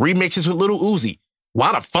 Remixes with Lil Uzi.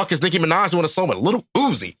 Why the fuck is Nicki Minaj doing a song with Lil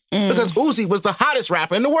Uzi? Because Uzi was the hottest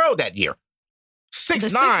rapper in the world that year.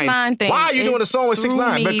 6ix9ine thing. Why are you doing a song with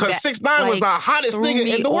 6ix9ine? Because 6ix9ine was the hottest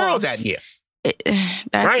nigga in the world that year.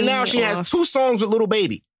 Right now, she has 2 songs with Lil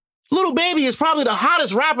Baby. Lil Baby is probably the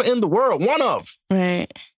hottest rapper in the world. One of. Right.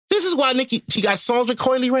 This is why Nicki, she got songs with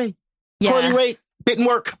Coily Ray. Yeah. Courtney Ray, didn't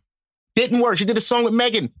work. Didn't work. She did a song with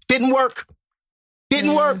Megan. Didn't work.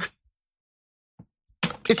 Didn't work.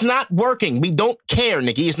 It's not working. We don't care,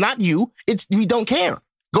 Nikki. It's not you. We don't care.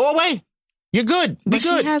 Go away. You're good. Be but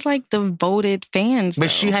good. She has like devoted fans.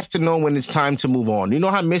 But she has to know when it's time to move on. You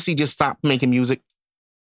know how Missy just stopped making music?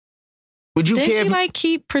 Would you care? Did she like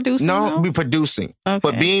keep producing? No, be producing. Okay.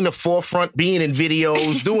 But being the forefront, being in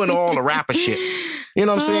videos, doing all the rapper shit. You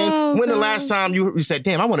know what I'm saying? When the last time you said,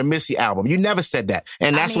 damn, I want a Missy album? You never said that.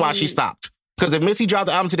 And that's why she stopped. Because if Missy dropped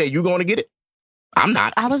the album today, you going to get it? I'm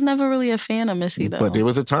not. I was never really a fan of Missy, though. But there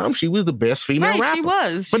was a time she was the best female rapper. She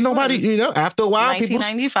was. But nobody, you know, after a while,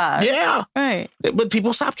 1995. Yeah. Right. But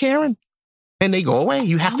people stop caring. And they go away.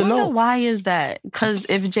 You have to know. Why is that? Because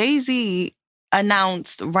if Jay-Z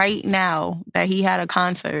announced right now that he had a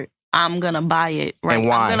concert, I'm going to buy it. Right? And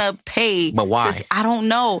why? I'm going to pay. But why? I don't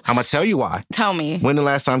know. I'm going to tell you why. Tell me. When the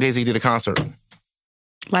last time Jay-Z did a concert?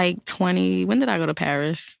 Like when did I go to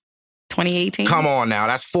Paris? 2018? Come on now.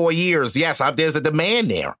 That's 4 years. Yes, there's a demand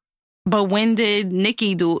there. But when did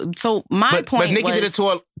Nicki do it? So my point But Nicki was, did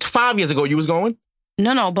it 5 years ago. You was going?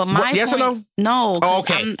 No, but my yes point... or no? No. Oh,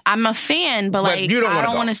 okay. I'm a fan, but like, you I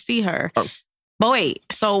don't want to see her. Oh. But wait,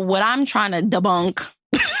 so what I'm trying to debunk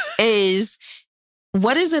is...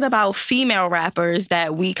 What is it about female rappers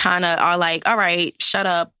that we kind of are like, all right, shut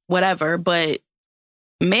up, whatever, but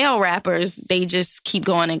male rappers, they just keep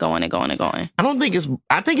going and going and going and going.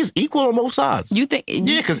 I think it's equal on both sides. You think?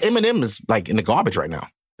 Yeah, because Eminem is like in the garbage right now.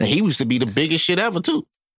 And he used to be the biggest shit ever too.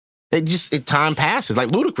 Time passes. Like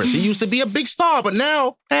Ludacris, he used to be a big star, but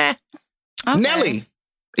now, Okay. Nelly.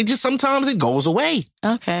 Sometimes it goes away.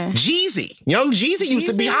 Okay. Young Jeezy used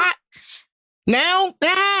to be hot. Now,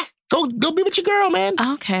 Go be with your girl, man.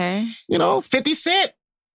 Okay. 50 Cent.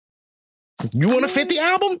 You want a 50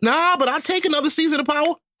 album? Nah, but I'll take another season of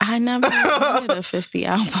Power. I never wanted a 50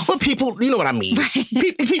 album. But people, you know what I mean. Right.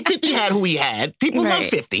 50 had who he had. People love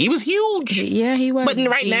 50. He was huge. Yeah, he was. But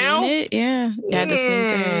right now? Yeah. You had the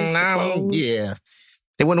sneakers, the clothes. Yeah.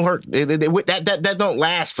 It wouldn't work. That don't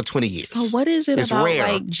last for 20 years. So what is it about rare.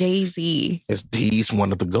 like Jay-Z? He's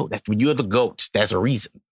one of the GOAT. You're the GOAT. That's a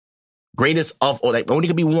reason. Greatest of all. Only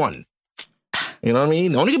could be one. You know what I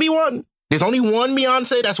mean? Only could be one. There's only one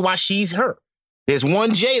Beyonce. That's why she's her. There's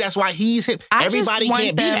one Jay. That's why he's him. Everybody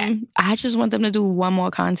can't be that. I just want them to do one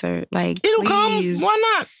more concert. Like, it'll please. come.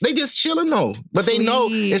 Why not? They just chilling though. But they know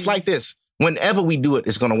it's like this. Whenever we do it,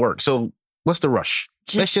 it's going to work. So what's the rush?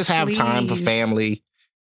 Let's just have time for family.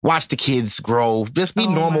 Watch the kids grow. Just be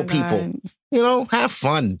normal people. Have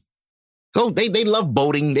fun. Go. They love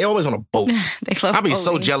boating. They always on a boat. They love I'll be boating.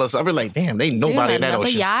 so jealous. I'll be like, damn, ain't nobody in that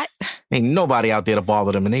ocean. Yacht. Ain't nobody out there to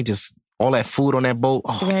bother them. And they just, all that food on that boat.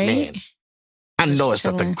 Oh, right? man. I know it's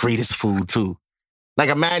not the greatest food, too. Like,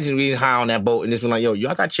 imagine being high on that boat and just being like, yo,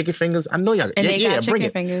 y'all got chicken fingers? I know y'all. And they got bring chicken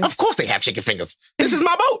it. fingers. Of course they have chicken fingers. This is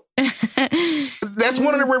my boat. That's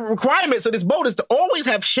one of the requirements of this boat is to always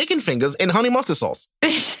have chicken fingers and honey mustard sauce.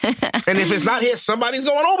 And if it's not here, somebody's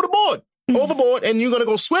going overboard, and you're going to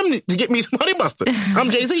go swim to get me some honey mustard. I'm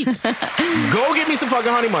Jay-Z. Go get me some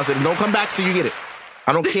fucking honey mustard and don't come back till you get it.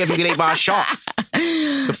 I don't care if you get ate by a shark.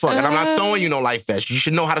 The fuck? And I'm not throwing you no life vest. You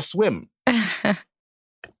should know how to swim.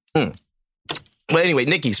 But anyway,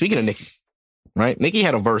 Nicki, speaking of Nicki, right? Nicki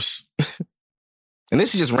had a verse. And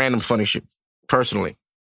this is just random funny shit, personally.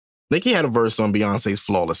 Nicki had a verse on Beyonce's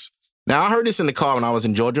Flawless. Now, I heard this in the car when I was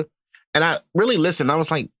in Georgia, and I really listened. I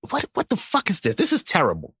was like, what the fuck is this? This is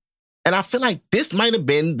terrible. And I feel like this might have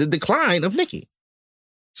been the decline of Nicki.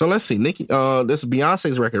 So let's see. Nicki, this is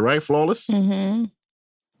Beyonce's record, right? Flawless? Mm-hmm.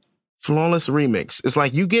 Flawless remix. It's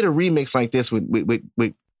like you get a remix like this with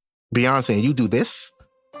Beyonce and you do this.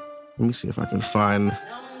 Let me see if I can find.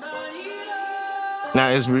 Now,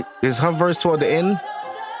 is her verse toward the end?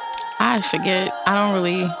 I forget. I don't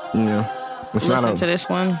really listen to this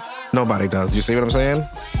one. Nobody does. You see what I'm saying?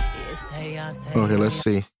 Okay, let's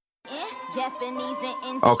see.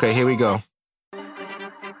 Okay, here we go.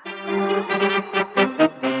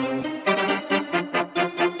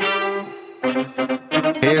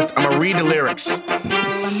 I'm going to read the lyrics.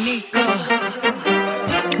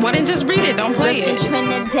 Well, then just read it. Don't play it.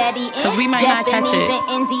 Because we might not catch it.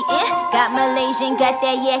 Got Malaysian, got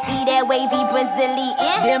that yaki, that wavy Brazilian.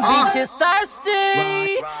 Them bitches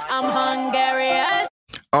thirsty. I'm Hungarian.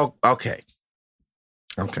 Oh, okay.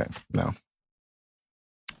 Okay, no.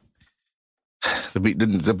 The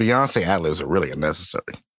Beyonce ad-libs are really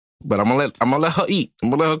unnecessary. But I'm gonna let her eat. I'm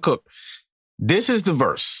gonna let her cook. This is the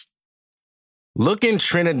verse. Looking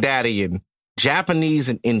Trinidadian, Japanese,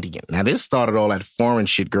 and Indian. Now, this started all that foreign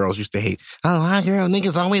shit girls used to hate. Oh, my girl,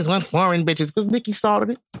 niggas always want foreign bitches. Because Nicki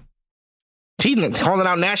started it. She's not calling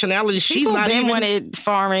out nationalities. She's People not been even wanted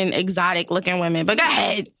foreign, exotic-looking women. But go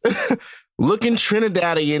ahead. looking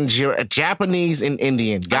Trinidadian, Japanese, and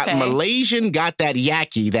Indian. Got Malaysian, got that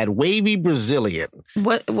yaki, that wavy Brazilian.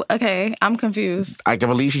 What? Okay, I'm confused. I can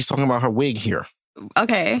believe she's talking about her wig here.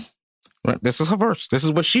 Okay. Right, this is her verse. This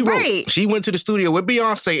is what she wrote. Right. She went to the studio with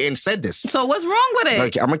Beyonce and said this. So what's wrong with it?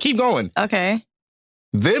 Okay, I'm going to keep going. Okay.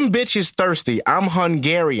 Them bitches thirsty. I'm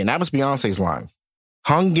Hungarian. That was Beyonce's line.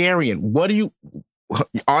 Hungarian. What do you...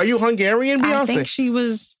 Are you Hungarian, Beyonce? I think she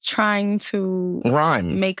was trying to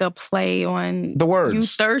rhyme, make a play on the words. You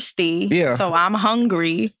thirsty. Yeah. So I'm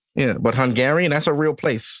hungry. Yeah, but Hungarian, that's a real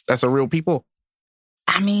place. That's a real people.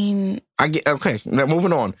 I mean... I get... Okay, now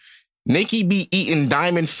moving on. Nicki be eating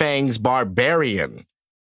diamond fangs barbarian.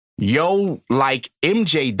 Yo, like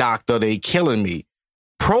MJ Doctor, they killing me.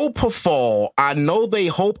 Propofol, I know they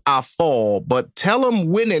hope I fall, but tell them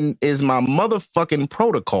winning is my motherfucking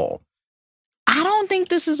protocol. I don't think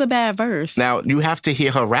this is a bad verse. Now, you have to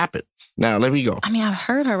hear her rap it. Now, let me go. I mean, I've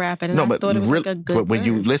heard her rap it, and I thought it was like a good But when verse.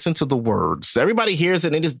 you listen to the words, everybody hears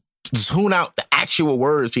it and they just tune out the actual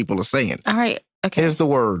words people are saying. All right, okay. Here's the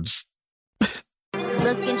words.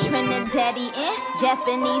 Looking Trinidadian,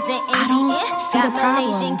 Japanese and I don't Indian. see the Got problem.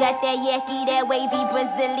 Malaysian, got that yaki, that wavy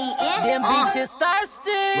Brazilian. Them bitches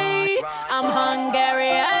thirsty. I'm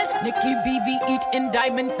Hungarian. Nicki BB eating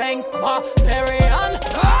diamond fangs barbarian.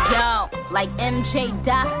 Yo, like MJ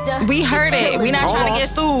Doctor. We heard it. We not trying to get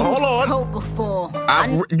sued. Hold on. Propofol.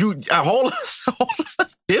 Hold on.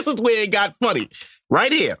 This is where it got funny.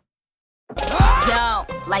 Right here. Yo,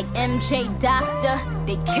 like MJ Doctor,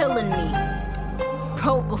 they killing me.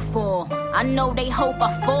 Propofol, I know they hope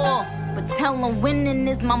I fall, but tell them winning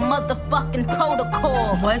is my motherfucking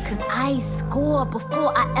protocol. What? Cause I score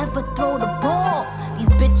before I ever throw the ball. These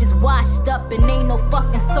bitches washed up and ain't no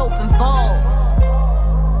fucking soap involved.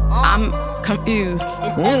 I'm confused.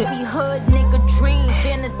 It's every hood nigga dream,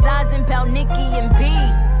 fantasizing about Nicki and B.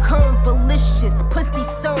 Curve delicious, pussy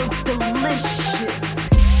served delicious.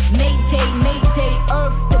 Mayday, Mayday,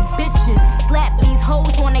 earth the bitches. Slap these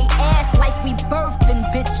hoes on they ass like we birthing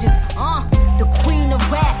bitches. The queen of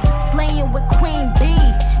rap, slaying with Queen B.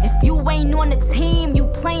 If you ain't on the team, you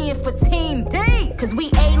playing for Team D. Cause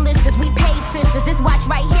we A-listers, we paid sisters. This watch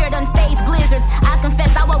right here done phase blizzards. I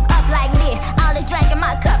confess I woke up like this. All this drink in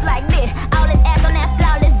my cup like this. All this ass on that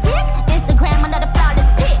flawless dick. Instagram another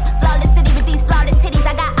flawless pic. Flawless city with these flawless titties.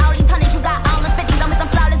 I got all these hundreds, you got all the 50s. I'm with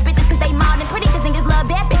some flawless bitches cause they mild and pretty. Cause niggas love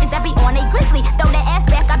bad bitches that be on they grizzly. Throw that ass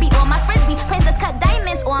back, I be on my frisbee. Princess cut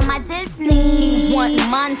diamonds on my Disney. He want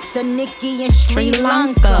monster Nicki in Sri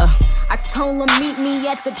Lanka. I told him meet me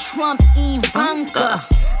at the Trump Ivanka.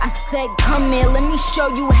 I said come here, let me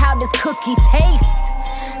show you how this cookie tastes.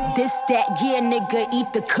 This that yeah nigga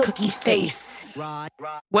eat the cookie face.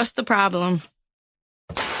 What's the problem?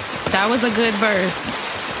 That was a good verse.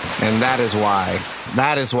 And that is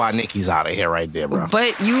why Nicki's out of here right there, bro.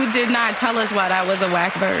 But you did not tell us why that was a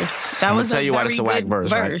whack verse. That was tell you why very it's a whack good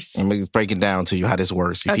verse. Right? Let me break it down to you how this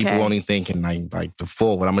works. See, people only thinking like the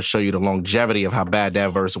full, but I'm gonna show you the longevity of how bad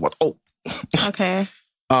that verse was. Oh, okay.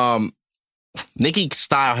 Nicki's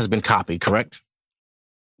style has been copied, correct?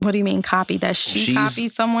 What do you mean copied? That she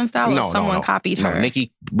copied someone's style, or someone copied her? No,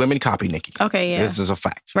 women copy Nicki. Okay, yeah. This is a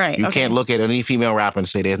fact. Right. You can't look at any female rapper and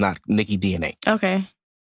say there's not Nicki DNA. Okay.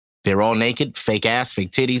 They're all naked, fake ass,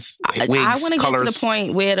 fake titties, wigs, I want to get to the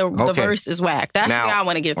point where the verse is whack. That's what I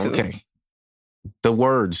want to get to. Okay. The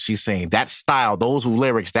words she's saying, that style, those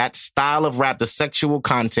lyrics, that style of rap, the sexual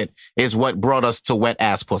content is what brought us to wet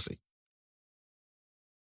ass pussy.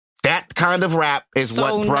 That kind of rap is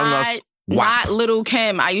what brought us. Not Little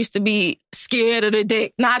Kim. I used to be scared of the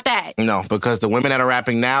dick. Not that. No, because the women that are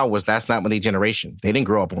rapping now that's not their generation. They didn't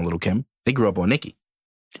grow up on Little Kim. They grew up on Nicki.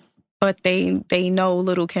 But they know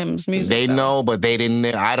Little Kim's music. They know, but they didn't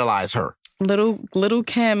idolize her. Little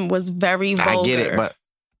Kim was very vulgar. I get it, but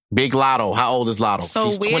Big Lotto, how old is Lotto? So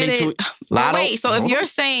she's 22. Lotto? Wait, so if you're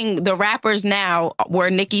saying the rappers now were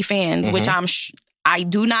Nicki fans, which I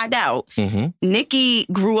do not doubt, Nicki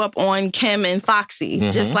grew up on Kim and Foxy,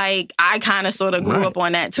 just like I kind of sort of grew up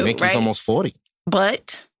on that too, Nicki's almost 40.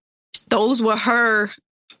 But those were her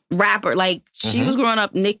rapper. Like, she was growing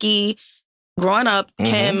up, Nicki, growing up,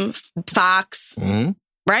 Kim, Fox,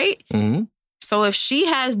 right? So if she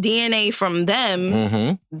has DNA from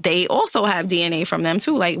them, they also have DNA from them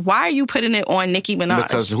too. Like, why are you putting it on Nicki Minaj?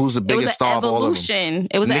 Because who's the biggest star of all of them?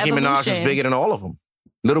 It was an evolution. Nicki Minaj is bigger than all of them.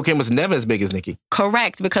 Little Kim was never as big as Nicki.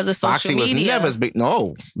 Correct, because of social Foxy media. was never as big.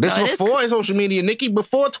 No, before social media. Nicki,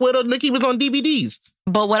 before Twitter, Nicki was on DVDs.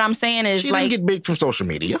 But what I'm saying is, she didn't get big from social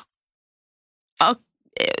media.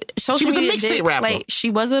 She was a mixtape rapper.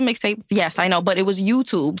 She was a mixtape. Yes, I know, but it was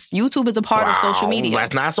YouTube's. YouTube is a part of social media.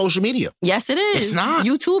 That's not social media. Yes, it is. It's not.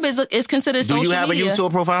 YouTube is considered social media. Do you have a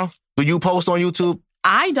YouTube profile? Do you post on YouTube?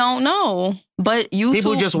 I don't know, but YouTube...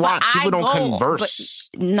 People just watch. People don't converse.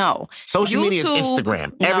 No. Social media is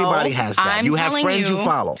Instagram. Everybody has that. You have friends you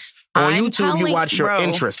follow. On YouTube, you watch your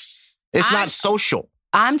interests. It's not social.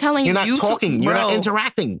 I'm telling you, you're not talking. You're not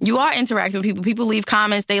interacting. You are interacting with people. People leave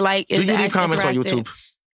comments. They like. Do you leave comments on YouTube?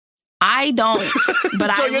 I don't, but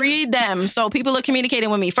I read them. So people are communicating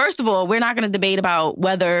with me. First of all, we're not going to debate about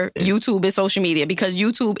whether YouTube is social media because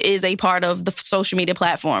YouTube is a part of the social media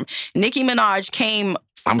platform. Nicki Minaj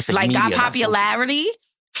got popularity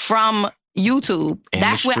from YouTube.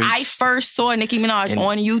 That's where I first saw Nicki Minaj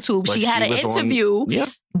on YouTube. She had an interview.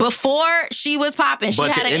 Before she was popping, she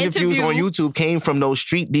had an interview. But the interviews on YouTube came from those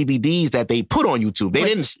street DVDs that they put on YouTube. They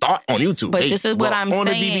didn't start on YouTube. But this is what I'm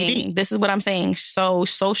saying. This is what I'm saying. So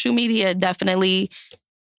social media definitely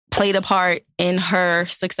played a part in her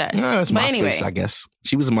success. It's MySpace, anyway, I guess.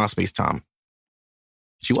 She was a MySpace Tom.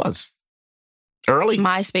 She was. Early.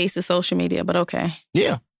 MySpace is social media, but okay.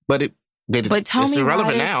 Yeah, but it's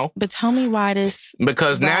irrelevant now. But tell me why this...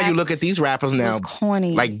 Because now you look at these rappers now.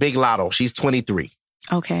 Corny. Like Big Lotto. She's 23.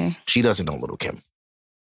 Okay. She doesn't know Little Kim.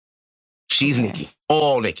 She's Nicki.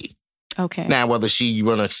 All Nicki. Okay. Now, whether you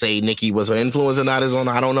want to say Nicki was an influence or not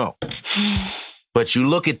I don't know. But you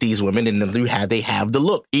look at these women and they have the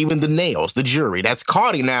look. Even the nails, the jewelry. That's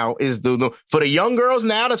Cardi now. Is for the young girls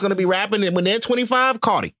now that's going to be rapping when they're 25,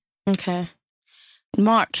 Cardi. Okay.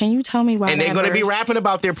 Mark, can you tell me why? And they're going to be rapping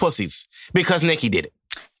about their pussies because Nicki did it.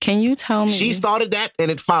 Can you tell me? She started that and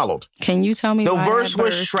it followed. Can you tell me why the verse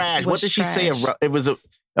was trash? What did she say? It was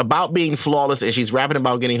about being flawless and she's rapping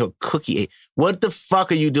about getting her cookie. What the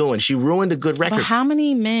fuck are you doing? She ruined a good record. But how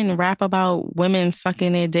many men rap about women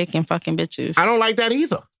sucking their dick and fucking bitches? I don't like that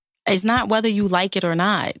either. It's not whether you like it or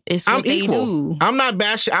not. It's what they do. I'm not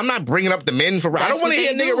bashing. I'm not bringing up the men for rap. I don't want to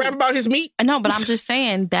hear a nigga rap about his meat. No, but I'm just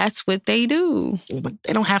saying that's what they do. But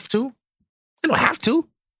they don't have to. They don't have to.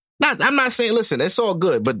 I'm not saying, listen, it's all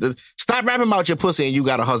good, but stop rapping about your pussy and you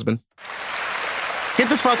got a husband. Get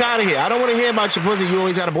the fuck out of here. I don't want to hear about your pussy. You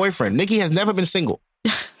always got a boyfriend. Nicki has never been single.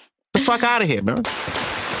 The fuck out of here, man.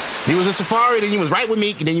 He was a Safari, then he was right with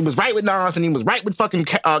Meek, and then he was right with Nas, and he was right with fucking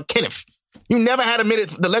Kenneth. You never had a minute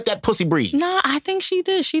to let that pussy breathe. No, I think she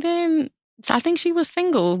did. She didn't. I think she was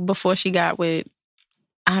single before she got with,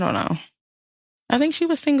 I don't know. I think she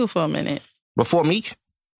was single for a minute. Before Meek?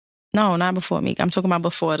 No, not before Meek. I'm talking about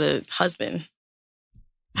before the husband.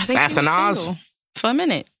 I think after she was Nas? single for a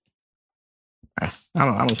minute. I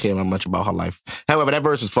don't care much about her life. However, that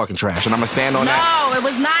verse is fucking trash, and I'm gonna stand on that. No, it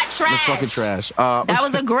was not trash. It's fucking trash. That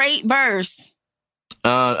was a great verse.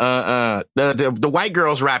 The white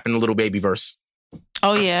girls rapping the Little Baby verse.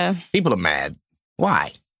 Oh yeah. People are mad.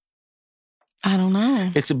 Why? I don't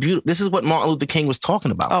know. It's a beautiful. This is what Martin Luther King was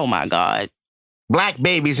talking about. Oh my God. Black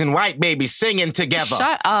babies and white babies singing together.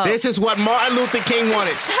 Shut up. This is what Martin Luther King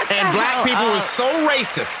wanted. And black people were so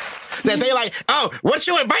racist that they like, oh, what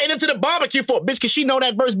you inviting them to the barbecue for? Bitch, because she know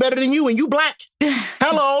that verse better than you and you black.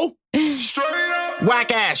 Hello.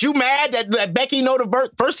 Whack ass. You mad that Becky know the verse?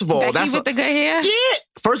 First of all, Becky with the good hair? Yeah.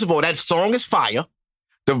 First of all, that song is fire.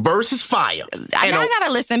 The verse is fire. I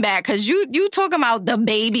gotta listen back because you talking about the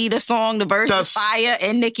baby, the song, the verse is fire,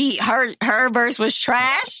 and Nicki, her verse was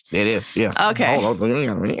trash. It is, yeah. Okay.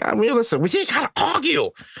 Listen, we ain't gotta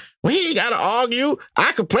argue.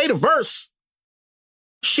 I could play the verse.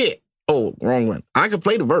 Shit. Oh, wrong one. I could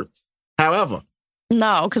play the verse. However,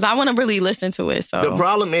 no, because I want to really listen to it. So the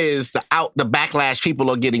problem is the backlash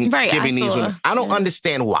people are giving these women. I don't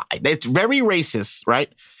understand why. That's very racist,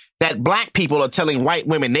 right? That black people are telling white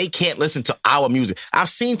women they can't listen to our music. I've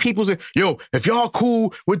seen people say, yo, if y'all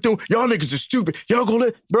cool with them, y'all niggas are stupid. Y'all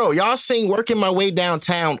go bro, y'all sing Working My Way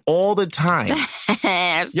Downtown all the time.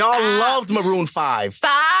 Y'all loved Maroon 5.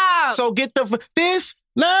 Stop. So get this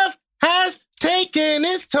love has taken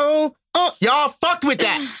its toll. Oh, y'all fucked with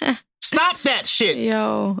that. Stop that shit.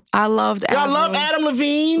 Yo, I loved Adam. Y'all love Adam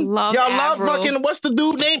Levine. Y'all love fucking, what's the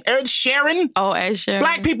dude name? Ed Sheeran. Oh, Ed Sheeran.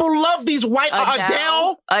 Black people love these white,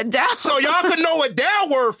 Adele. So y'all could know Adele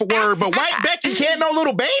word for word, but white Becky can't know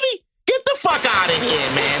Little Baby? Get the fuck out of here,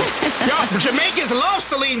 man. Y'all, Jamaicans love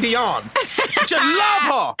Celine Dion. You love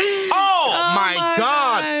her. Oh my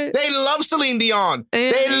God. They love Celine Dion.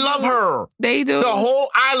 They love her. They do. The whole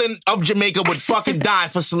island of Jamaica would fucking die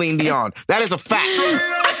for Celine Dion. That is a fact.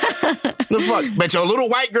 The fuck? But your little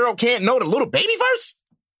white girl can't know the Little Baby verse?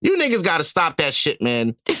 You niggas gotta stop that shit,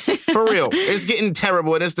 man. For real. It's getting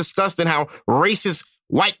terrible and it's disgusting how racist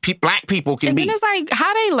black people can be. And then it's like,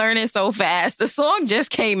 how they learn it so fast? The song just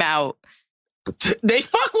came out. They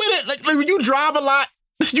fuck with it. Like when you drive a lot,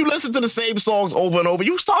 you listen to the same songs over and over.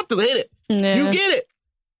 You start to hit it. Yeah. You get it.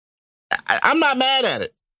 I'm not mad at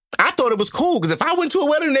it. I thought it was cool because if I went to a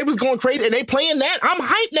wedding and they was going crazy and they playing that, I'm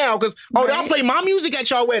hyped now because, y'all play my music at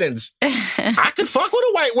y'all weddings. I could fuck with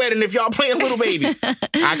a white wedding if y'all playing Little Baby.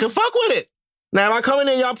 I could fuck with it. Now, if I come in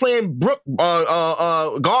and y'all playing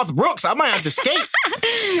Garth Brooks, I might have to skate.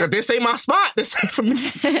 Because this ain't my spot. This ain't for me.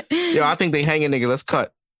 Yo, I think they hanging niggas. Let's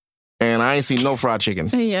cut. And I ain't seen no fried chicken.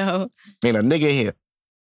 Yo. Ain't a nigga here.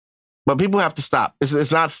 But people have to stop.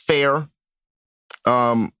 It's not fair.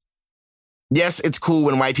 Yes, it's cool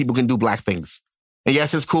when white people can do black things. And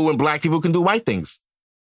yes, it's cool when black people can do white things.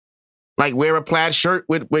 Like wear a plaid shirt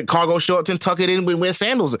with cargo shorts and tuck it in and wear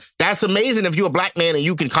sandals. That's amazing if you're a black man and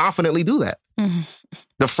you can confidently do that. Mm-hmm.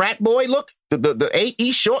 The frat boy look, the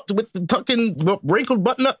AE shorts with the tucking wrinkled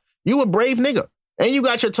button up, you a brave nigga. And you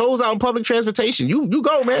got your toes out in public transportation. You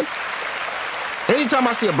go, man. Anytime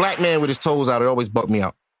I see a black man with his toes out, it always bugs me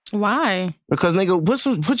out. Why? Because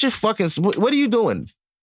nigga, put your fucking, what are you doing?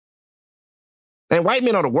 And white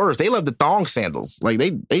men are the worst. They love the thong sandals. Like,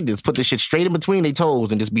 they just put this shit straight in between their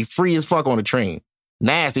toes and just be free as fuck on the train.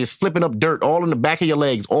 Nasty. It's flipping up dirt all in the back of your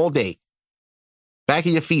legs all day. Back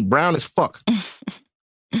of your feet, brown as fuck.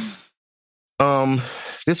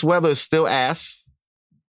 This weather is still ass.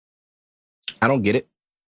 I don't get it.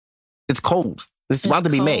 It's cold. It's about to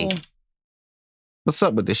be May. What's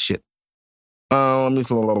up with this shit? Let me...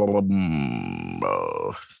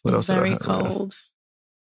 What else? Very cold.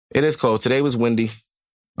 It is cold. Today was windy.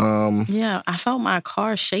 Yeah, I felt my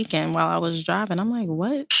car shaking while I was driving. I'm like,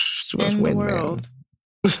 what in the world?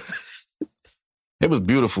 It was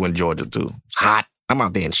beautiful in Georgia, too. It's hot. I'm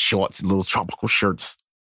out there in shorts, little tropical shirts.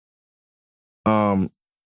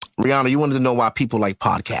 Rihanna, you wanted to know why people like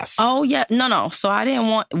podcasts. Oh, yeah. No. So I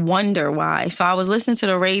didn't wonder why. So I was listening to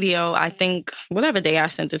the radio, I think, whatever day I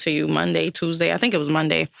sent it to you, Monday, Tuesday. I think it was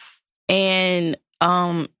Monday. And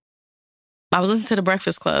I was listening to the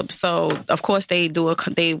Breakfast Club. So, of course, they were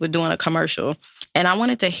doing a commercial. And I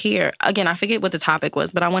wanted to hear, again, I forget what the topic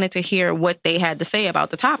was, but I wanted to hear what they had to say about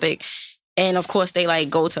the topic. And, of course, they,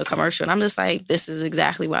 go to a commercial. And I'm just like, this is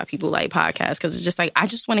exactly why people like podcasts. Because it's just like, I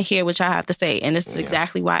just want to hear what y'all have to say. And this is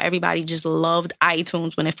exactly why everybody just loved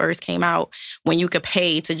iTunes when it first came out, when you could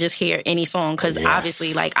pay to just hear any song. Because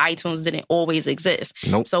obviously, iTunes didn't always exist.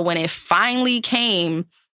 Nope. So when it finally came,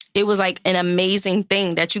 it was like an amazing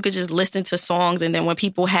thing that you could just listen to songs. And then when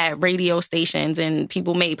people had radio stations and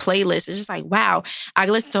people made playlists, it's just like, wow, I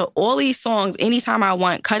can listen to all these songs anytime I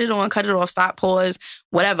want. Cut it on, cut it off, stop, pause,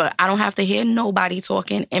 whatever. I don't have to hear nobody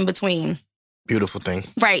talking in between. Beautiful thing.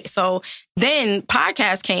 Right. So then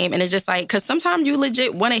podcast came and it's just like, because sometimes you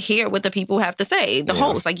legit want to hear what the people have to say, the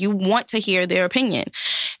host. Like you want to hear their opinion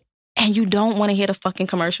and you don't want to hear the fucking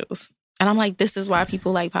commercials. And I'm like, this is why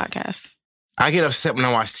people like podcasts. I get upset when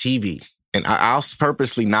I watch TV, and I'll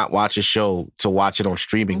purposely not watch a show to watch it on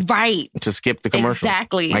streaming. Right. To skip the commercial.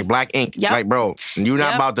 Exactly. Like Black Ink. Yep. Like, bro, you're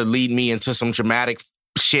not about to lead me into some dramatic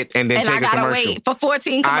shit and then take a commercial. And I gotta wait for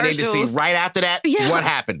 14 commercials. I need to see right after that what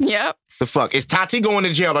happened. Yep. The fuck? Is Tati going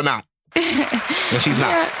to jail or not? And she's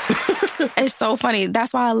not. It's so funny.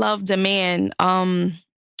 That's why I love demand.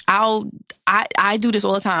 I do this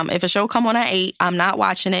all the time. If a show come on at 8, I'm not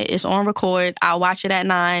watching it. It's on record. I'll watch it at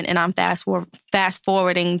 9, and I'm fast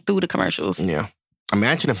forwarding through the commercials. Yeah.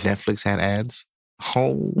 Imagine if Netflix had ads.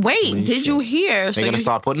 Wait, did you hear? They're going to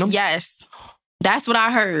start putting them? Yes. That's what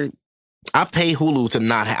I heard. I pay Hulu to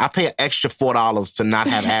not I pay an extra $4 to not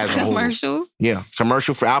have ads on Hulu. Commercials? Yeah.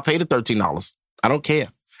 Commercial free. I'll pay the $13. I don't care.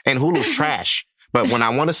 And Hulu's trash. But when I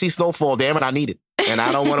want to see Snowfall, damn it, I need it. And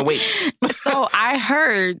I don't want to wait. So I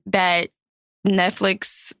heard that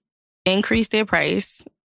Netflix increased their price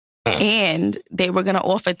and they were going to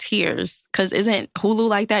offer tiers. Because isn't Hulu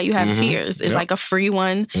like that? You have tiers. It's like a free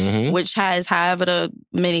one, which has however the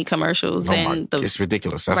many commercials. It's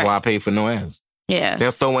ridiculous. That's why I pay for no ads. Yeah.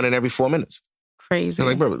 They'll throw one in every 4 minutes. Crazy.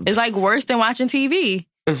 It's like worse than watching TV.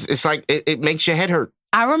 It's like it makes your head hurt.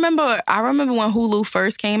 I remember when Hulu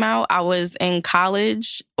first came out, I was in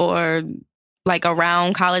college or like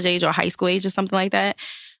around college age or high school age or something like that.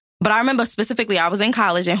 But I remember specifically I was in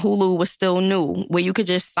college and Hulu was still new where you could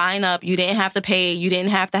just sign up. You didn't have to pay. You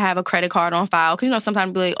didn't have to have a credit card on file. Because, sometimes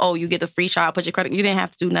you'd be like, oh, you get the free trial, put your credit. You didn't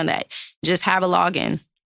have to do none of that. Just have a login.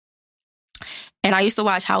 And I used to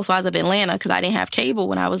watch Housewives of Atlanta because I didn't have cable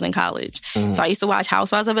when I was in college. So I used to watch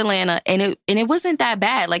Housewives of Atlanta and it wasn't that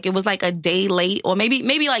bad. Like it was like a day late or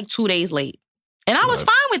maybe like 2 days late. And I was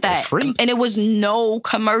fine with that. It's free. And it was no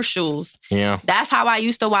commercials. Yeah. That's how I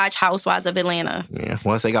used to watch Housewives of Atlanta. Yeah.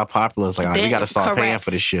 Once they got popular, it's like, all right, we got to start paying for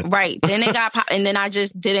this shit. Right. Then it got and then I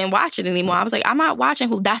just didn't watch it anymore. I was like, I'm not watching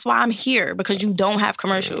Hulu. That's why I'm here, because you don't have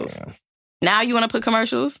commercials. Yeah. Now you want to put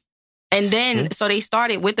commercials? And then, so they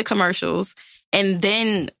started with the commercials, and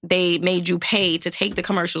then they made you pay to take the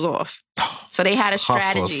commercials off. So they had a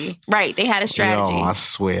strategy. Hustlers. Right. They had a strategy. Yo, I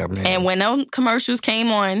swear, man. And when those commercials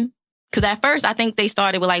came on, because at first, I think they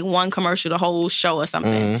started with like one commercial the whole show or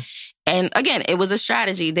something. Mm-hmm. And again, it was a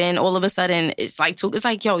strategy. Then all of a sudden, it's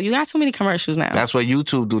like, yo, you got too many commercials now. That's what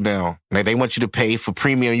YouTube do now. Like, they want you to pay for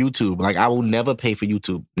premium YouTube. Like, I will never pay for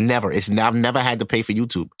YouTube. Never. I've never had to pay for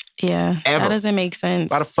YouTube. Yeah, ever. That doesn't make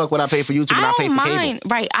sense. Why the fuck would I pay for YouTube and I pay for cable?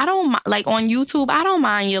 Right, I don't like on YouTube. I don't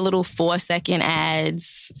mind your little 4-second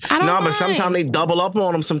ads. I don't mind. But sometimes they double up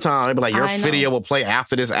on them. Sometimes they be like, your video will play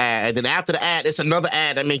after this ad, and then after the ad, it's another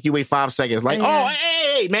ad that make you wait 5 seconds. Like, oh,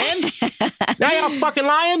 hey, man, now y'all fucking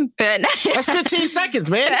lying. That's 15 seconds,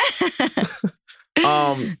 man.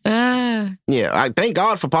 Yeah, I thank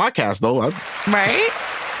God for podcasts though. Right.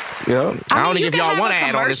 Yeah, I only give y'all one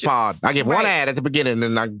ad on this pod. I give one ad at the beginning,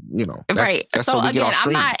 and that's so we get again,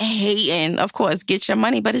 I'm not hating. Of course, get your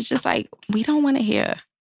money, but it's just like we don't want to hear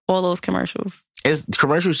all those commercials.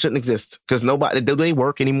 Commercials shouldn't exist because do they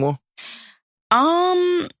work anymore?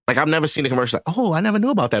 Like I've never seen a commercial like, oh, I never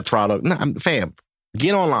knew about that product. No, fam,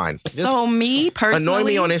 get online. So me personally, annoy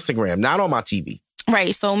me on Instagram, not on my TV.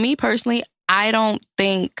 Right. So me personally, I don't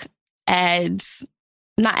think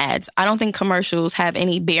I don't think commercials have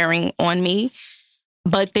any bearing on me.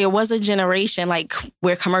 But there was a generation like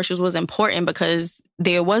where commercials was important because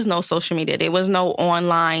there was no social media. There was no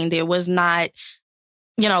online. There was not,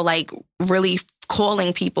 like really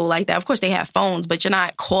calling people like that. Of course, they have phones, but you're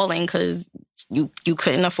not calling because you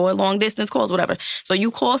couldn't afford long distance calls, whatever. So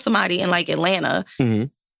you call somebody in like Atlanta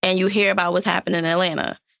and you hear about what's happening in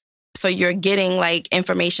Atlanta. So you're getting like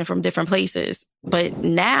information from different places. But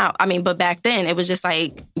now, but back then it was just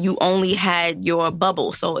like you only had your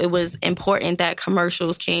bubble. So it was important that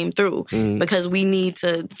commercials came through because we need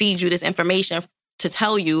to feed you this information to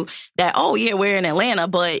tell you that, oh yeah, we're in Atlanta,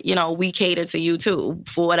 but we cater to you too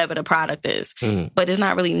for whatever the product is. But it's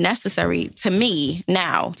not really necessary to me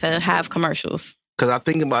now to have commercials. Because I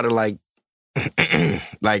think about it like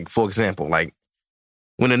for example, like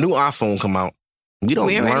when a new iPhone come out, you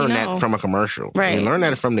don't learn that from a commercial. Right. You learn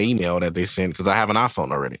that from the email that they send because I have an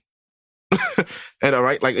iPhone already. And all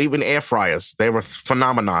right, like even air fryers, they were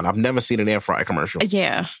phenomenon. I've never seen an air fryer commercial.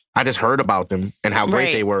 Yeah. I just heard about them and how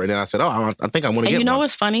great they were. And then I said, oh, I think I want to get one. You know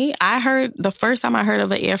what's funny? The first time I heard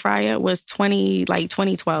of an air fryer was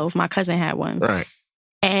 2012. My cousin had one. Right.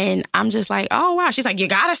 And I'm just like, oh, wow. She's like, you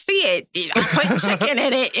got to see it. I put chicken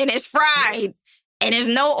in it and it's fried. And there's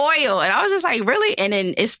no oil. And I was just like, really? And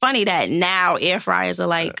then it's funny that now air fryers are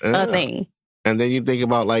like a thing. And then you think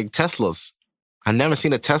about like Teslas. I've never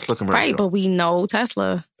seen a Tesla commercial. Right, but we know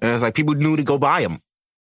Tesla. And it's like people knew to go buy them.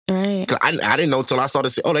 Right. I didn't know until I started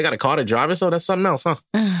seeing, they got a car to drive it, so that's something else, huh?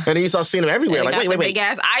 And then you start seeing them everywhere. Like, wait. Big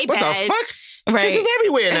ass iPad. What the fuck? Right. This is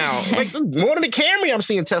everywhere now. Like more than the Camry, I'm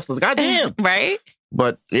seeing Teslas. Goddamn. Right.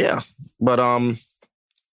 But yeah. But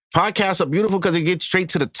podcasts are beautiful because they get straight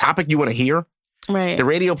to the topic you want to hear. Right. The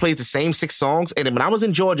radio plays the same 6 songs. And then when I was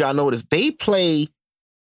in Georgia, I noticed they play...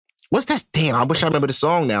 What's that? Damn, I wish I remember the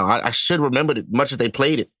song now. I should remember it much as they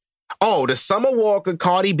played it. Oh, the Summer Walker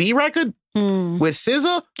Cardi B record with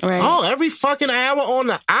SZA? Right. Oh, every fucking hour on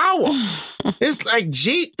the hour. It's like,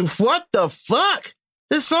 gee, what the fuck?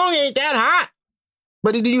 This song ain't that hot.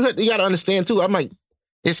 But you got to understand, too. I'm like,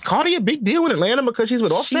 is Cardi a big deal in Atlanta because she's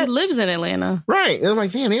with Offset? She lives in Atlanta. Right. And I'm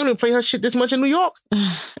like, damn, they don't even play her shit this much in New York.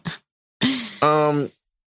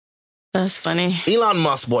 That's funny. Elon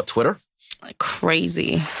Musk bought Twitter. Like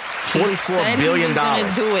crazy. $44 billion. He was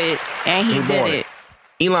gonna do it, and he did it.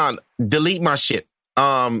 Elon, delete my shit.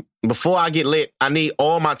 Before I get lit, I need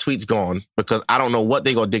all my tweets gone because I don't know what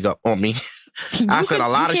they gonna dig up on me. I said a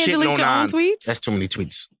lot of shit in 09. That's too many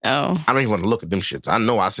tweets. Oh. I don't even want to look at them shits. I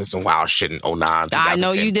know I said some wild shit in 09. I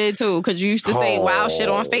know you did too, because you used to say wild shit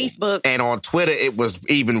on Facebook. And on Twitter, it was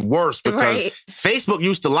even worse because Facebook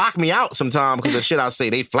used to lock me out sometimes because of the shit I say.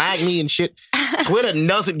 They flag me and shit. Twitter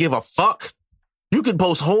doesn't give a fuck. You can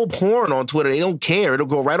post whole porn on Twitter. They don't care. It'll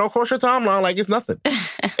go right across your timeline like it's nothing.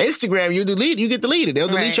 Instagram, you get deleted. They'll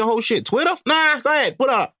delete your whole shit. Twitter? Nah, go ahead. Put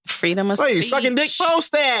up. Freedom of speech. You sucking dick?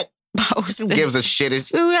 Post that. Who gives a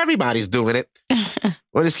shit? Everybody's doing it.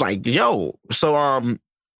 But it's like, yo. So, I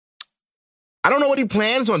don't know what he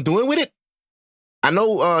plans on doing with it. I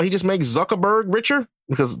know he just makes Zuckerberg richer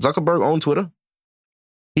because Zuckerberg owned Twitter.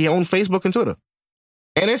 He owned Facebook and Twitter.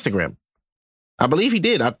 And Instagram. I believe he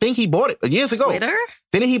did. I think he bought it years ago. Twitter?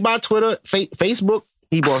 Didn't he buy Twitter, Facebook?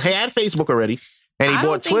 He had Facebook already, and he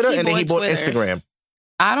bought Twitter, and then he bought Instagram.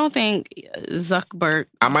 I don't think Zuckerberg.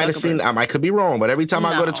 I might have seen. I could be wrong, but every time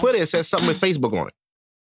I go to Twitter, it says something with Facebook on it.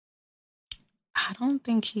 I don't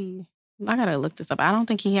think he. I gotta look this up. I don't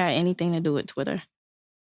think he had anything to do with Twitter.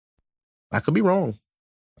 I could be wrong.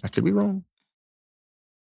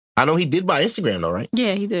 I know he did buy Instagram though, right?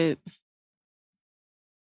 Yeah, he did.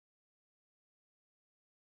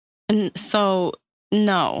 And so,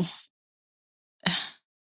 no.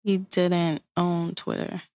 He didn't own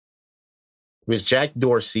Twitter. It was Jack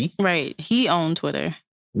Dorsey. Right. He owned Twitter.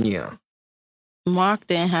 Yeah. Mark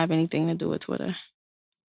didn't have anything to do with Twitter.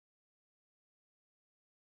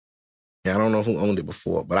 Yeah, I don't know who owned it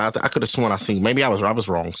before, but I could have sworn I seen. Maybe I was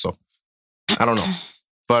wrong, so I don't know.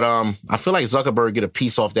 But I feel like Zuckerberg get a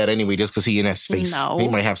piece off that anyway, just because he in that space. No. He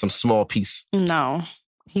might have some small piece. No.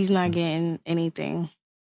 He's not getting anything.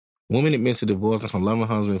 Woman admits to divorcing her loving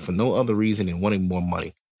husband for no other reason than wanting more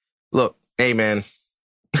money. Look, hey, man.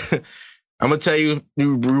 I'm going to tell you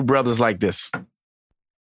brothers like this.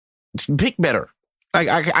 Pick better. Like,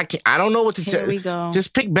 I don't know what to tell you. Here we go.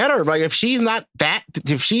 Just pick better. Like, if she's not that,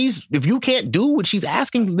 if you can't do what she's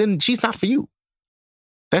asking, then she's not for you.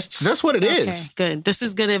 That's what it is. Good. This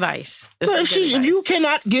is good advice. If you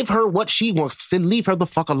cannot give her what she wants, then leave her the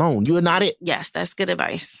fuck alone. You're not it. Yes, that's good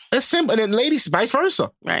advice. That's simple. And then ladies, vice versa.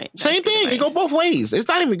 Right. Same thing. They go both ways. It's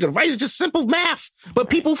not even good advice. It's just simple math. But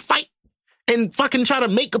people fight and fucking try to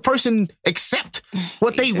make a person accept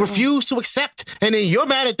what they refuse to accept. And then you're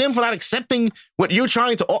mad at them for not accepting what you're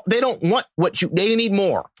trying to. They don't want they need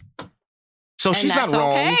more. So she's not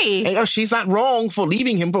wrong. Okay. She's not wrong for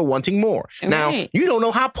leaving him for wanting more. Right. Now, you don't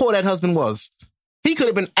know how poor that husband was. He could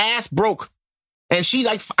have been ass broke. And she's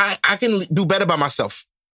like, I can do better by myself.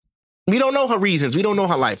 We don't know her reasons. We don't know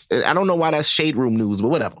her life. I don't know why that's shade room news, but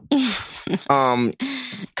whatever.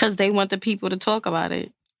 Because they want the people to talk about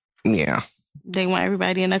it. Yeah. They want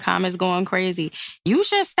everybody in the comments going crazy. You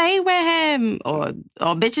should stay with him. Or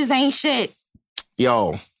bitches ain't shit.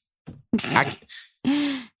 Yo.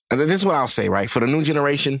 This is what I'll say, right? For the new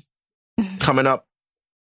generation coming up,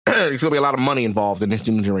 there's going to be a lot of money involved in this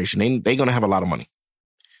new generation. They're going to have a lot of money.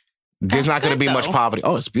 There's not going to be much poverty.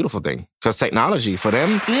 Oh, it's a beautiful thing. Because technology, for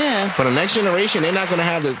them, for the next generation, they're not going to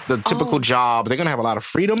have the typical job. They're going to have a lot of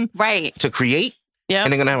freedom to create. Yep.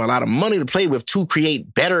 And they're going to have a lot of money to play with to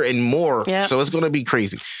create better and more. Yep. So it's going to be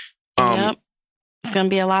crazy. Yep. It's going to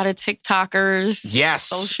be a lot of TikTokers. Yes.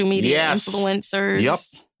 Social media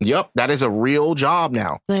influencers. Yep. That is a real job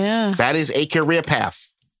now. Yeah. That is a career path.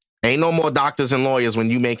 Ain't no more doctors and lawyers when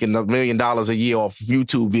you making $1 million a year off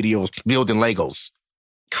YouTube videos building Legos.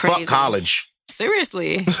 Crazy. Fuck college.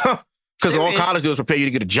 Seriously. Because all college does is prepare you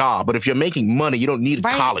to get a job. But if you're making money, you don't need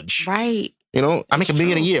college. Right. You know, I make $1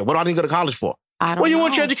 million a year. What do I need to go to college for? I don't know. Well, you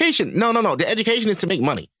want your education. No. The education is to make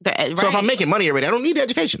money. So if I'm making money already, I don't need the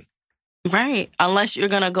education. Right. Unless you're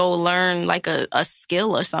going to go learn like a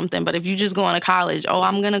skill or something. But if you just go into college,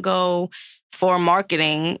 I'm going to go for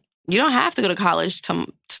marketing. You don't have to go to college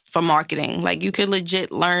for marketing. Like you could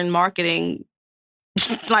legit learn marketing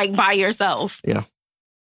like by yourself. Yeah.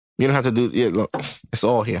 You don't have to do look, it's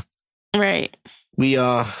all here. Right. We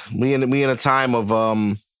in a time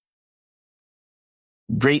of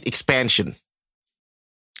great expansion.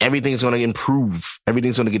 Everything's going to improve.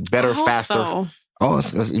 Everything's going to get better, faster. So. Oh,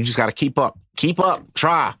 you just got to keep up. Keep up.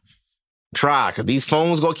 Try. Because these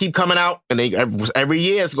phones going to keep coming out. And every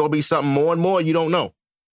year it's going to be something more and more you don't know.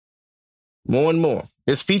 More and more.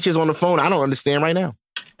 There's features on the phone I don't understand right now.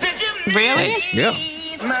 Really? Yeah.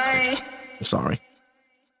 I'm sorry.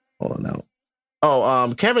 Hold on now.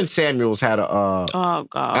 Oh, Kevin Samuels had a... oh,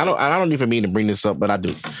 God. I don't even mean to bring this up, but I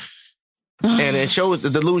do. And it shows the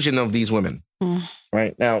delusion of these women.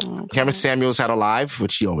 Right? Now, Kevin Samuels had a live,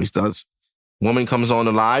 which he always does. Woman comes on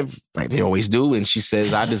the live, like they always do, and she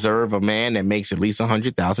says, I deserve a man that makes at least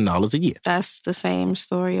 $100,000 a year. That's the same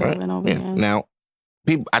story over and over again. Now,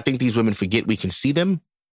 I think these women forget we can see them.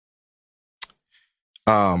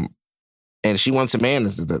 And she wants a man.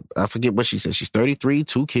 I forget what she said. She's 33,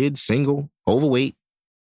 2 kids, single, overweight,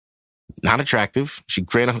 not attractive. She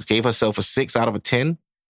gave herself a 6 out of a 10,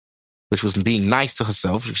 which was being nice to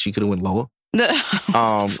herself. She could have went lower.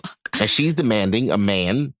 And she's demanding a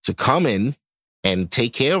man to come in and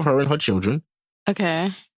take care of her and her children.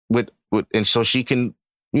 Okay. And so she can,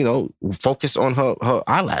 focus on her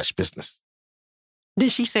eyelash business.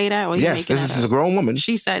 Did she say that? Or yes, this is a grown woman.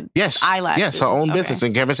 She said yes, eyelash. Yes, her own business.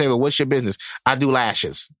 And Kevin said, well, what's your business? I do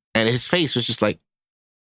lashes. And his face was just like,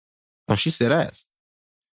 oh, she said ass.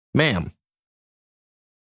 Ma'am.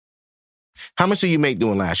 How much do you make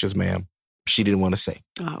doing lashes, ma'am? She didn't want to say.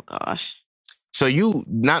 Oh, gosh. So you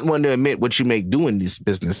not wanting to admit what you make doing this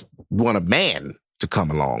business, want a man to come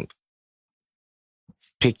along,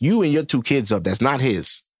 pick you and your 2 kids up that's not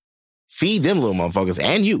his, feed them little motherfuckers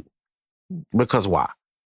and you. Because why?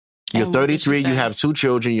 You're 33, you have 2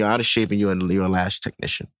 children, you're out of shape, and you're a lash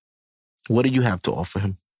technician. What do you have to offer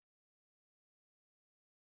him?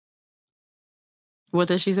 What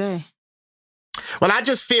does she say? Well, I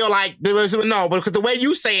just feel like because the way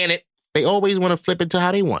you saying it, they always want to flip it to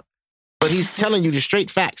how they want. But he's telling you the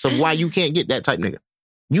straight facts of why you can't get that type nigga.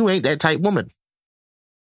 You ain't that type woman.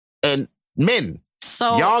 And men,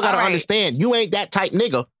 so y'all got to understand, you ain't that type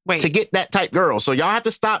nigga to get that type girl. So y'all have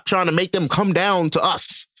to stop trying to make them come down to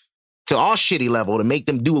us, to our shitty level, to make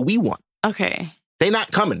them do what we want. Okay. They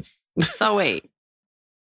not coming. So wait.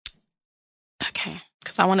 Okay.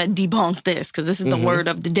 Because I want to debunk this, because this is the word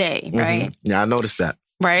of the day, right? Mm-hmm. Yeah, I noticed that.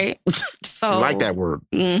 Right? So I like that word.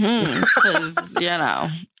 Because, you know.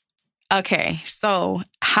 Okay, so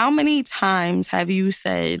how many times have you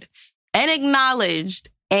said and acknowledged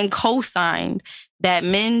and co-signed that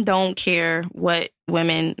men don't care what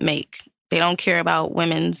women make? They don't care about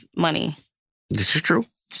women's money. This is true.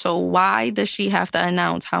 So why does she have to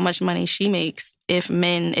announce how much money she makes if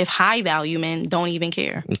high value men don't even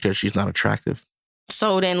care? Because she's not attractive.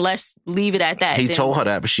 So then let's leave it at that. He told her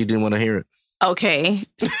that, but she didn't want to hear it. Okay,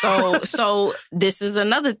 so this is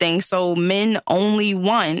another thing. So men only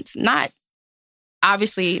want, not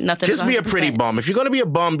obviously nothing. Just be a pretty bum. If you're going to be a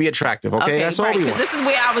bum, be attractive, okay? That's all we want. This is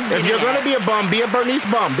where I was getting at. If you're going to be a bum, be a Bernice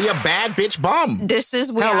bum. Be a bad bitch bum. This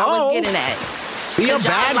is where I was getting at. Be a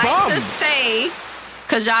bad bum.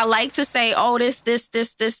 Because y'all like to say, oh, this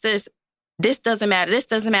doesn't matter. This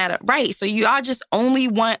doesn't matter. Right. So y'all just only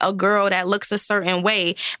want a girl that looks a certain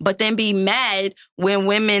way, but then be mad when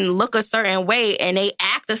women look a certain way and they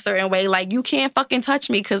act a certain way. Like, you can't fucking touch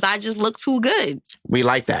me because I just look too good. We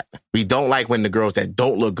like that. We don't like when the girls that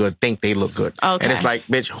don't look good think they look good. Okay. And it's like,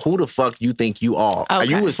 bitch, who the fuck you think you are? Okay.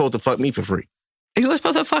 You were supposed to fuck me for free. You were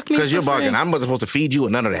supposed to fuck me for free? Because you're bugging. I'm not supposed to feed you or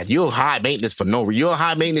none of that. You're high maintenance for no reason. You're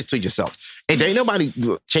high maintenance to yourself. And there ain't nobody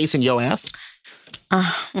chasing your ass.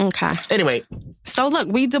 Okay. Anyway. So look,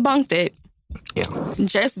 we debunked it. Yeah.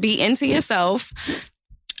 Just be into yourself.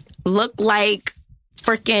 Look like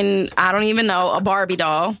freaking, I don't even know, a Barbie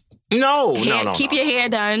doll. No. Keep your hair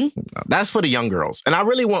done. No, that's for the young girls. And I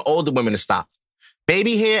really want older women to stop.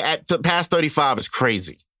 Baby hair at past 35 is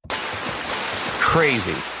crazy.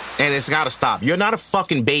 Crazy. And it's got to stop. You're not a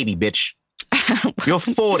fucking baby, bitch. You're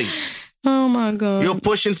 40. Oh, my God. You're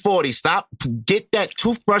pushing 40. Stop. Get that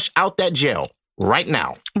toothbrush out that gel. Right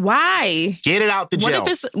now. Why? Get it out the jail.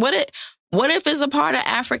 What if it's a part of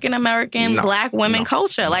African American black women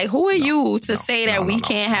culture? Like, who are you to say that we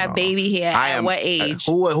can't have baby hair at what age?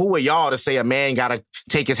 Who are y'all to say a man gotta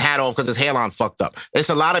take his hat off because his hairline fucked up? It's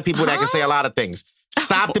a lot of people that can say a lot of things.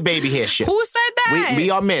 Stop the baby hair shit. Who said that? We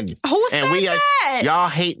are men. Who said that? Y'all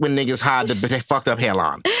hate when niggas hide the fucked up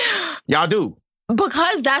hairline. Y'all do.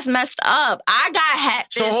 Because that's messed up. I got hat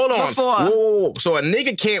this before. Whoa. So a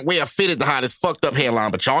nigga can't wear a fitted to hide his fucked up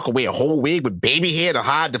hairline, but y'all can wear a whole wig with baby hair to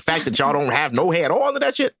hide the fact that y'all don't have no hair at all of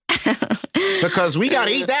that shit? Because we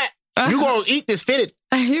gotta eat that. You gonna eat this fitted.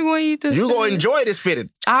 You gonna eat this You gonna enjoy this fitted.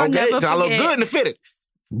 I'll never forget. I look good in the fitted.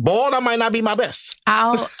 Bald, I might not be my best.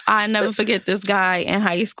 I never forget this guy in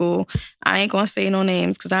high school. I ain't gonna say no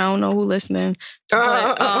names because I don't know who listening.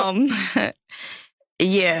 But,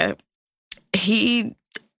 yeah. He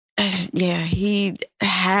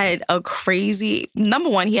had a crazy, number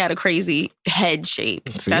one, he had a crazy head shape.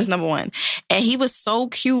 See? That's number one. And he was so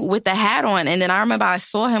cute with the hat on. And then I remember I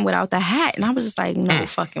saw him without the hat. And I was just like, no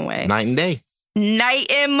fucking way. Night and day. Night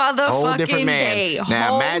and motherfucking whole different man. day.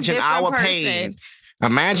 Now imagine our pain.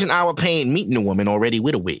 Imagine our pain meeting a woman already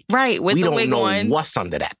with a wig. Right, with the wig on. We don't know what's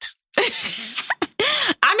under that.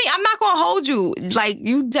 I mean, I'm not going to hold you. Like,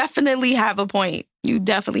 you definitely have a point.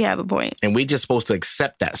 And we just supposed to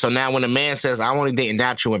accept that. So now when a man says, I only date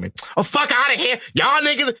natural women. Oh, fuck out of here. Y'all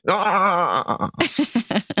niggas.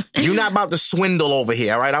 You're not about to swindle over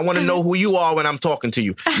here, all right? I want to know who you are when I'm talking to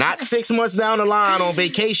you. Not 6 months down the line on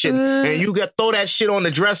vacation and you throw that shit on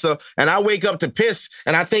the dresser and I wake up to piss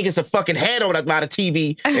and I think it's a fucking head over by the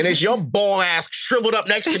TV and it's your bald ass shriveled up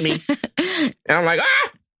next to me. And I'm like,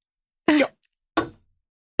 Yo.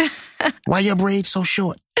 Why your braids so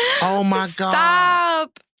short? Oh, my God.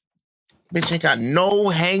 Stop. Bitch ain't got no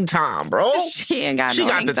hang time, bro. She ain't got no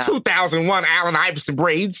hang time. She got the 2001 Allen Iverson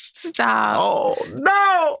braids. Stop. Oh,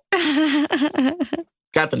 no.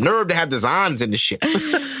 Got the nerve to have designs in the shit.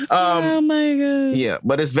 Oh, my God. Yeah,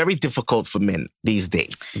 but it's very difficult for men these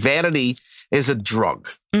days. Vanity is a drug.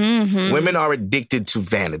 Mm-hmm. Women are addicted to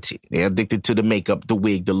vanity. They're addicted to the makeup, the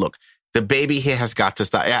wig, the look. The baby hair has got to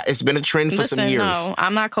stop. Yeah, it's been a trend for some years. No,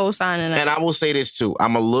 I'm not co-signing that. And I will say this too.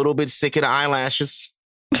 I'm a little bit sick of the eyelashes.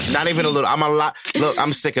 Not even a little.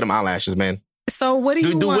 I'm sick of them eyelashes, man. So what do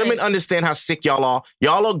you Do want? women understand how sick y'all are?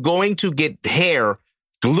 Y'all are going to get hair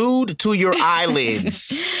glued to your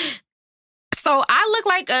eyelids. So I look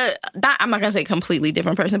like I'm not going to say completely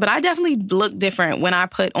different person, but I definitely look different when I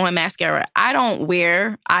put on mascara. I don't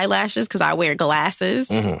wear eyelashes because I wear glasses.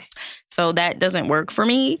 Mm-hmm. So that doesn't work for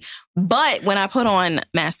me. But when I put on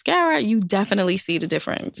mascara, you definitely see the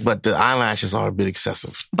difference. But the eyelashes are a bit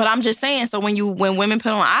excessive. But I'm just saying, so when women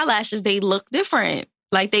put on eyelashes, they look different.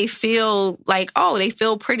 Like they feel like, they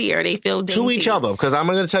feel prettier. They feel dainty. To each other, because I'm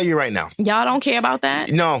going to tell you right now. Y'all don't care about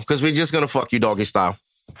that? No, because we're just going to fuck you doggy style.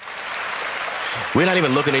 We're not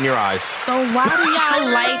even looking in your eyes. So why do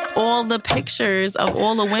y'all like all the pictures of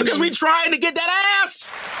all the women? Because we trying to get that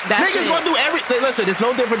ass. That's Niggas gonna do everything. Listen, it's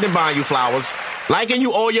no different than buying you flowers. Liking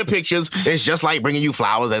you all your pictures is just like bringing you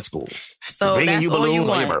flowers at school. So bringing that's you all balloons you on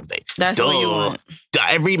want. your birthday. That's all you want.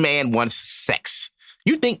 Every man wants sex.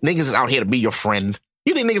 You think niggas is out here to be your friend?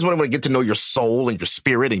 You think niggas want to get to know your soul and your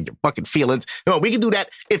spirit and your fucking feelings? No, we can do that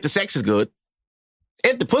if the sex is good.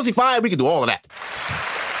 If the pussy fire, we can do all of that.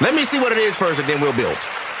 Let me see what it is first, and then we'll build.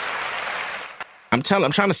 I'm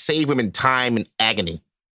trying to save women time and agony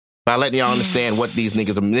by letting y'all understand what these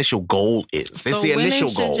niggas' initial goal is. It's the initial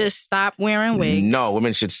goal. Women should just stop wearing wigs. No,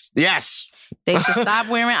 women should. Yes. They should stop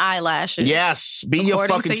wearing eyelashes. Yes. Be your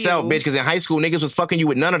fucking self, bitch. Because in high school, niggas was fucking you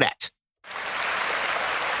with none of that.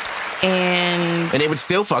 And they would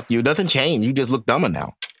still fuck you. Nothing changed. You just look dumber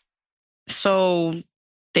now. So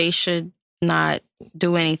they should not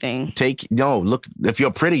do anything. Look, if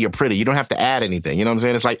you're pretty, you're pretty. You don't have to add anything. You know what I'm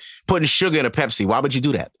saying? It's like putting sugar in a Pepsi. Why would you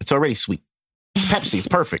do that? It's already sweet. It's Pepsi. It's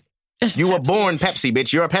perfect. You were born Pepsi,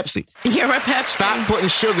 bitch. You're a Pepsi. You're a Pepsi. Stop putting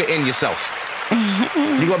sugar in yourself.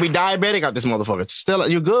 You're going to be diabetic out this motherfucker. Still,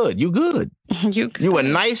 you're good. You good. You a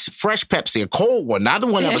nice, fresh Pepsi. A cold one. Not the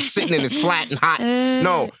one that was sitting in it's flat and hot.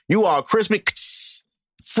 No, you are a crispy,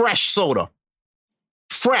 fresh soda.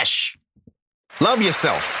 Fresh. Love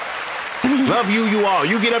yourself. Love you are.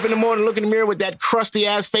 You get up in the morning, look in the mirror with that crusty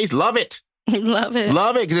ass face. Love it. Love it.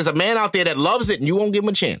 Love it. Because there's a man out there that loves it and you won't give him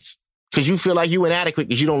a chance. Because you feel like you inadequate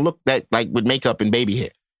because you don't look that like with makeup and baby hair.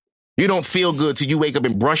 You don't feel good till you wake up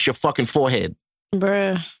and brush your fucking forehead.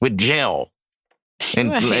 Bruh. With gel.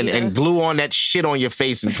 And glue on that shit on your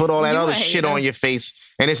face and put all that other shit on your face.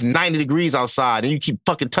 And it's 90 degrees outside and you keep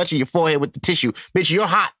fucking touching your forehead with the tissue. Bitch, you're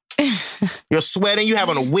hot. You're sweating. You have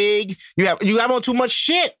on a wig. You have on too much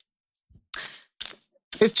shit.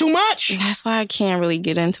 It's too much. That's why I can't really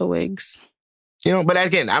get into wigs. You know, but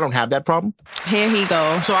again, I don't have that problem. Here he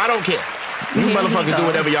go. So I don't care. You motherfuckers do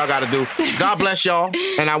whatever y'all got to do. God bless y'all.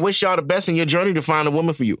 And I wish y'all the best in your journey to find a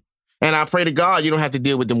woman for you. And I pray to God you don't have to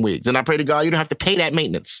deal with them wigs. And I pray to God you don't have to pay that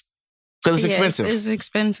maintenance. Because it's expensive. It's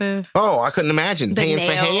expensive. Oh, I couldn't imagine. Paying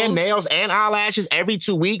for hair, nails, and eyelashes every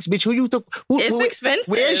 2 weeks. Bitch, who you think? It's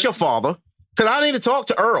expensive. Where's your father? Because I need to talk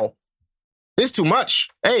to Earl. It's too much.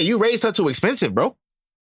 Hey, you raised her too expensive, bro.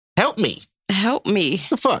 Help me. Help me.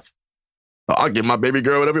 The fuck? Oh, I'll give my baby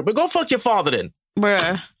girl whatever. But go fuck your father then.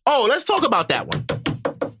 Bruh. Oh, let's talk about that one.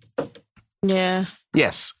 Yeah.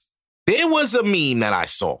 Yes. There was a meme that I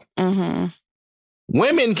saw. Mm-hmm.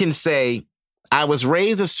 Women can say, I was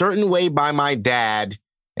raised a certain way by my dad,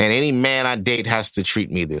 and any man I date has to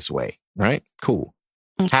treat me this way. Right? Cool.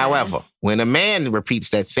 Okay. However, when a man repeats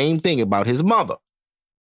that same thing about his mother,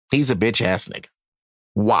 he's a bitch ass nigga.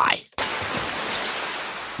 Why?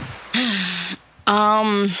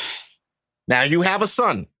 Now you have a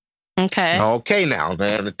son. Okay. Okay, now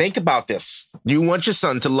think about this. You want your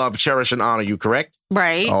son to love, cherish, and honor you, correct?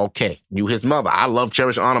 Right. Okay. You his mother. I love,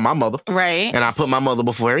 cherish, and honor my mother. Right. And I put my mother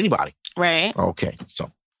before anybody. Right. Okay,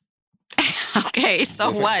 so. Okay, so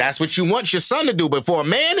listen, what? That's what you want your son to do, but for a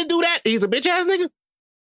man to do that, he's a bitch ass nigga?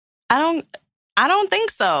 I don't think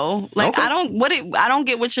so. Like, okay. I don't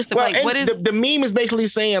get what you're saying. Well, like, what is the meme is basically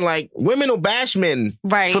saying like women will bash men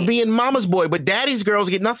for being mama's boy, but daddy's girls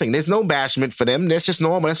get nothing. There's no bashment for them. That's just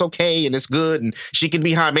normal. That's okay, and it's good. And she can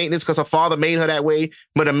be high maintenance because her father made her that way.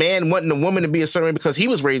 But a man wanting a woman to be a certain way because he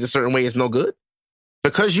was raised a certain way is no good.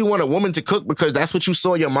 Because you want a woman to cook because that's what you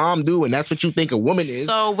saw your mom do, and that's what you think a woman is.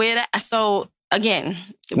 So again,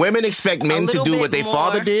 women expect men to do what their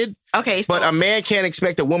father did. Okay, but a man can't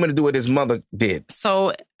expect a woman to do what his mother did.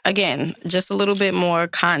 So again, just a little bit more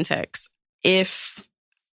context. If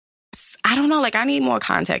I don't know, like I need more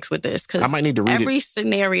context with this because I might need to read every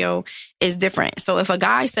scenario is different. So if a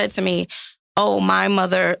guy said to me, oh, my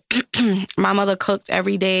mother cooked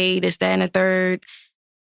every day, this, that, and the third.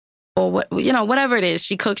 Or what, whatever it is.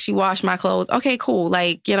 She cooked, she washed my clothes. Okay, cool.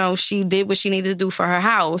 Like, she did what she needed to do for her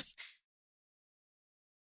house.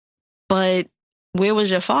 But where was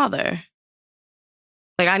your father?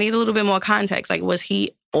 Like, I need a little bit more context. Like, was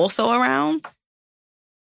he also around?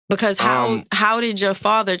 Because how did your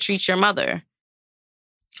father treat your mother?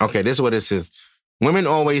 Okay, this is what this is. Women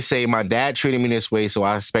always say, my dad treated me this way, so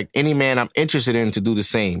I expect any man I'm interested in to do the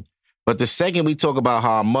same. But the second we talk about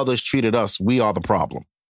how our mothers treated us, we are the problem.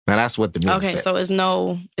 Now, that's what the meme said. So it's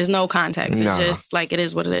no context. It's just like, it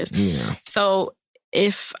is what it is. Yeah. So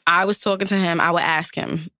if I was talking to him, I would ask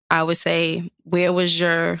him, I would say, where was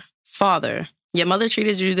your father? Your mother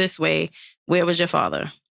treated you this way. Where was your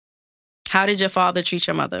father? How did your father treat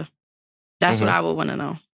your mother? That's what I would want to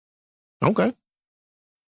know. Okay.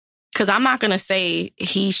 Because I'm not going to say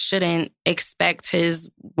he shouldn't expect his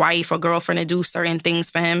wife or girlfriend to do certain things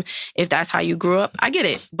for him if that's how you grew up. I get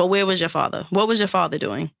it. But where was your father? What was your father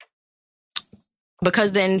doing?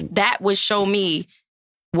 Because then that would show me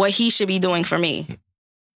what he should be doing for me.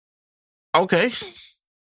 Okay.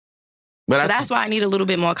 But that's why I need a little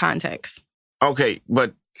bit more context. Okay,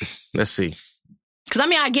 but let's see. Because,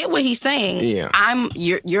 I get what he's saying. Yeah.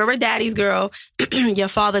 You're a daddy's girl. Your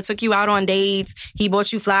father took you out on dates. He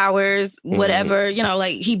bought you flowers, whatever.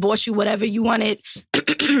 He bought you whatever you wanted.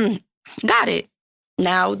 Got it.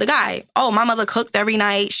 Now, the guy, my mother cooked every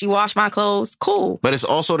night. She washed my clothes. Cool. But it's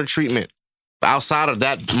also the treatment. Outside of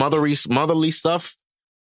that motherly stuff,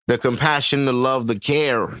 the compassion, the love, the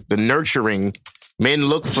care, the nurturing, men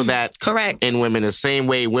look for that in women the same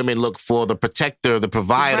way women look for the protector, the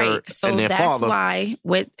provider, and their father. That's why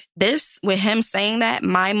with him saying that,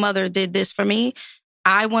 my mother did this for me,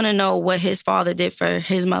 I want to know what his father did for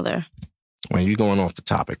his mother. Well, you're going off the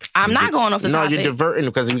topic. I'm not going off the topic. No, you're diverting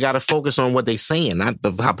because we got to focus on what they're saying, not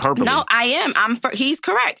the hyperbole. No, I am. He's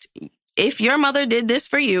correct. If your mother did this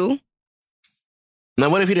for you. Now,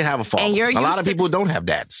 what if you didn't have a father? A lot of people don't have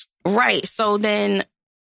dads. Right. So then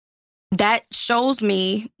that shows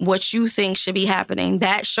me what you think should be happening.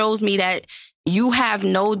 That shows me that you have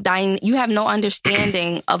no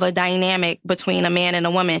understanding of a dynamic between a man and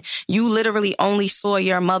a woman. You literally only saw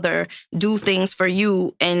your mother do things for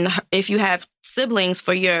you, and if you have siblings,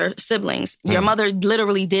 for your siblings. Your mother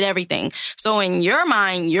literally did everything. So in your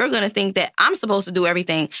mind, you're going to think that I'm supposed to do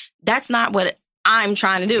everything. That's not what I'm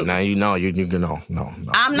trying to do. Now no.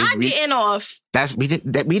 I'm not getting off. None of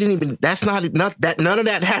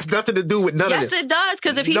that has nothing to do with none of this. Yes, it does.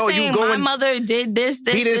 Because if he's saying my mother did this,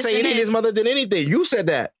 he didn't say anything. His mother did anything. You said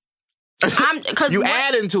that. You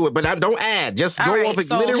add into it, but don't add. Just go off it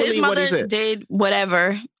literally what he said. His mother did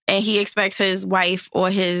whatever, and he expects his wife or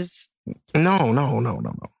his. No.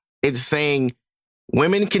 It's saying.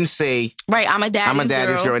 Women can say, right, I'm a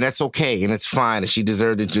daddy's girl, and that's okay, and it's fine, and she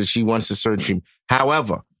deserved it, she wants a certain treatment.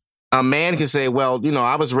 However, a man can say, well,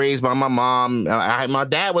 I was raised by my mom. My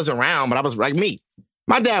dad was around, but I was like me.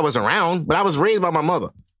 My dad was around, but I was raised by my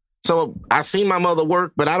mother. So I seen my mother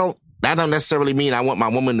work, but that don't necessarily mean I want my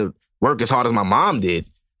woman to work as hard as my mom did.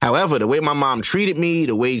 However, the way my mom treated me,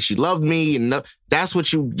 the way she loved me, and that's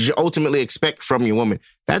what you ultimately expect from your woman.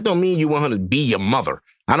 That don't mean you want her to be your mother.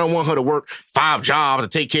 I don't want her to work 5 jobs to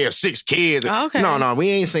take care of 6 kids. Okay. No, we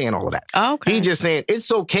ain't saying all of that. Okay. He's just saying it's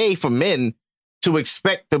okay for men to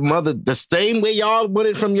expect the mother, the same way y'all want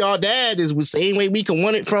it from y'all dad is the same way we can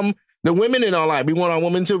want it from the women in our life. We want our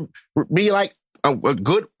woman to be like a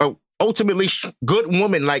good, ultimately good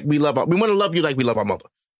woman like we love. We want to love you like we love our mother.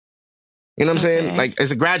 You know what I'm saying? Like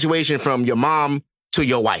it's a graduation from your mom to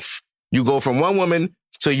your wife. You go from one woman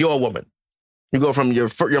to your woman. You go from your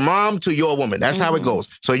mom to your woman. That's how it goes.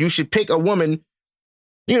 So you should pick a woman,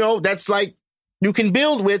 that's like you can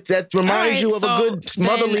build with that reminds you of a good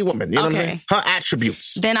motherly woman. You know what I'm saying? Her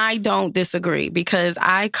attributes. Then I don't disagree because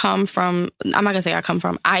I am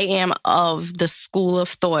of the school of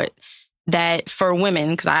thought that for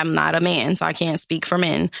women, because I'm not a man, so I can't speak for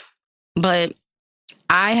men, but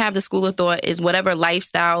I have the school of thought is whatever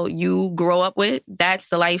lifestyle you grow up with, that's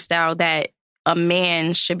the lifestyle that a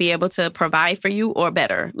man should be able to provide for you or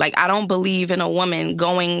better. Like, I don't believe in a woman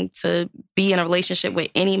going to be in a relationship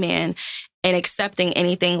with any man and accepting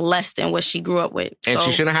anything less than what she grew up with. And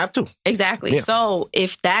she shouldn't have to. Exactly. Yeah. So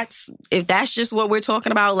if that's just what we're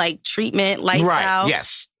talking about, like treatment, lifestyle, right.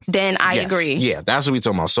 Yes. Then I agree. Yeah, that's what we're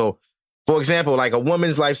talking about. So For example, like a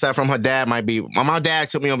woman's lifestyle from her dad might be, my dad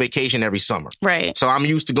took me on vacation every summer. Right. So I'm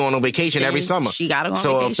used to going on vacation every summer. She got to go on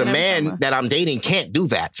vacation. vacation. So if the man that I'm dating can't do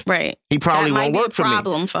that, right, he probably won't work for me. That might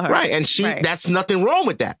be a problem for her. Right. And that's nothing wrong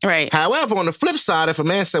with that. Right. However, on the flip side, if a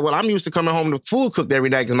man said, well, I'm used to coming home to food cooked every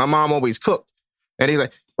night because my mom always cooked. And he's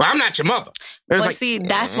like, well, I'm not your mother. But like, see,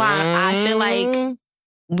 that's why I feel like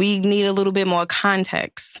we need a little bit more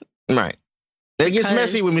context. Right. It gets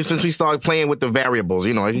messy since we start playing with the variables.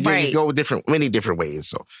 You know, you go many different ways.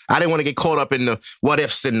 So I didn't want to get caught up in the what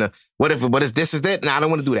ifs and the what if this is that. No, I don't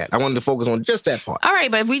want to do that. I wanted to focus on just that part. All right,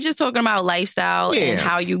 but if we just talking about lifestyle and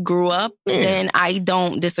how you grew up, then I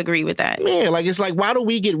don't disagree with that. Yeah, like it's like, why do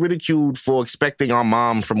we get ridiculed for expecting our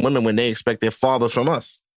mom from women when they expect their father from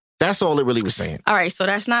us? That's all it really was saying. All right, so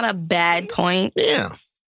that's not a bad point. Yeah.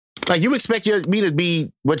 Like, you expect me to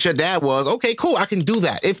be what your dad was. Okay, cool. I can do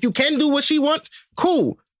that. If you can do what she wants,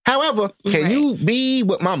 cool. However, can you be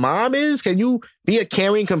what my mom is? Can you be a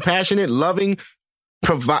caring, compassionate, loving,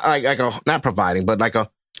 not providing, but like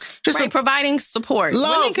providing support.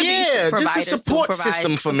 Love, just a support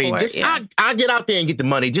system for me. I get out there and get the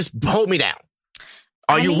money. Just hold me down.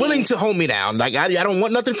 Are you willing to hold me down? Like, I don't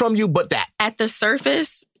want nothing from you but that. At the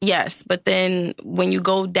surface, yes. But then when you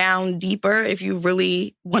go down deeper, if you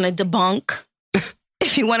really want to debunk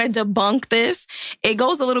this, it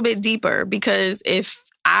goes a little bit deeper. Because if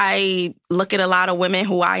I look at a lot of women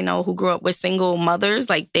who I know who grew up with single mothers,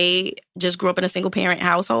 like they just grew up in a single parent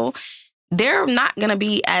household, they're not going to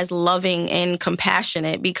be as loving and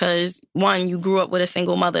compassionate because, one, you grew up with a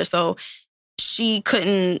single mother. So she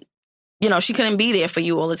couldn't be there for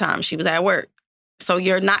you all the time. She was at work. So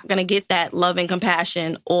you're not going to get that love and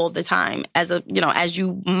compassion all the time as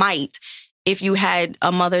you might if you had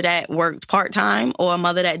a mother that worked part-time or a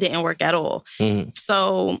mother that didn't work at all. Mm-hmm.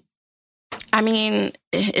 So, I mean,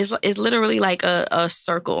 it's literally like a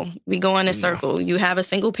circle. We go in a circle. You have a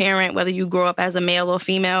single parent, whether you grow up as a male or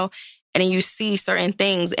female, and then you see certain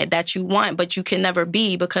things that you want, but you can never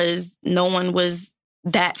be because no one was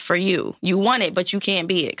that for you. You want it, but you can't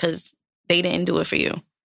be it because they didn't do it for you.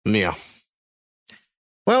 Yeah.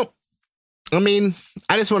 Well, I mean,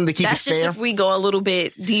 I just wanted to keep it fair. That's just if we go a little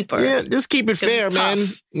bit deeper. Yeah, just keep it fair, man.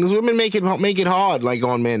 Because women make it hard, like,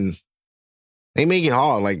 on men. They make it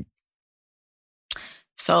hard, like,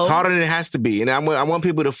 so harder than it has to be. And I want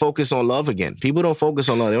people to focus on love again. People don't focus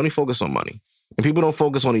on love. They only focus on money. And people don't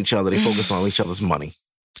focus on each other. They focus on each other's money.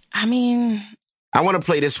 I mean, I want to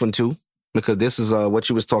play this one, too, because this is what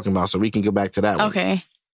you was talking about, so we can go back to that one. Okay.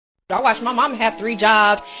 I watched my mom have 3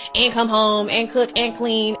 jobs and come home and cook and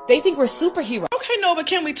clean. They think we're superheroes. Okay, no, but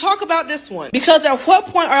can we talk about this one? Because at what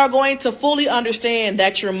point are y'all going to fully understand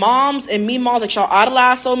that your moms and meemaws that y'all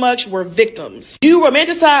idolize so much were victims? You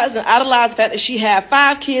romanticize and idolize the fact that she had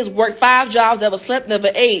 5 kids, worked 5 jobs, never slept, never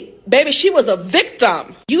ate. Baby, she was a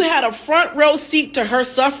victim. You had a front row seat to her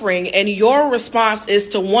suffering, and your response is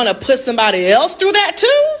to want to put somebody else through that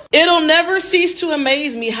too? It'll never cease to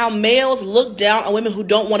amaze me how males look down on women who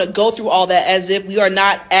don't want to go through all that, as if we are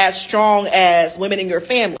not as strong as women in your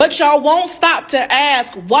family. But y'all won't stop to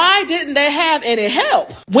ask, why didn't they have any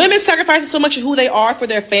help? Women sacrificing so much of who they are for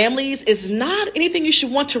their families is not anything you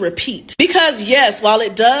should want to repeat. Because yes, while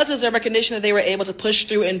it does deserve recognition that they were able to push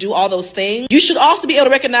through and do all those things, you should also be able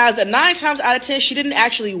to recognize that 9 times out of 10, she didn't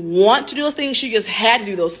actually want to do those things. She just had to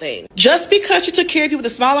do those things. Just because she took care of you with a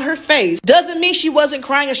smile on her face doesn't mean she wasn't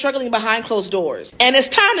crying and struggling behind closed doors. And it's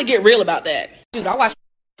time to get real about that. Dude, I watch.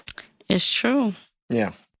 It's true.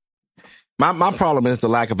 Yeah. My problem is the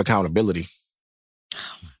lack of accountability.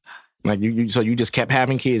 Like you just kept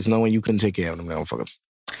having kids knowing you couldn't take care of them motherfuckers.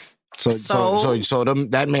 So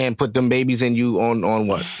that man put them babies in you on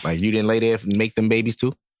what? Like, you didn't lay there and make them babies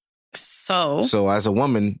too? So as a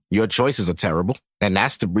woman, your choices are terrible. And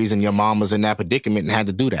that's the reason your mom was in that predicament and had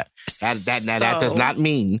to do that. That does not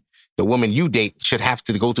mean the woman you date should have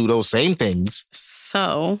to go through those same things.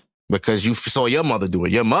 So because you saw your mother do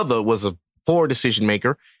it. Your mother was a poor decision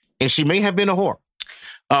maker, and she may have been a whore.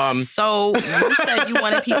 So you said you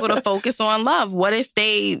wanted people to focus on love. What if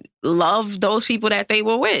they love those people that they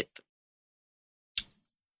were with?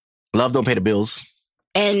 Love don't pay the bills.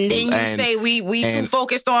 And then you say we too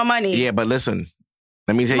focused on money. Yeah, but listen,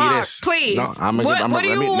 let me tell you this. Please. No, what do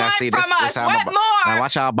you want from us? What more now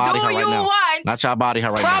watch our body her right now. Watch our body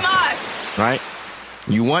her right now. From us. Right?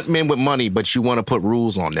 You want men with money, but you want to put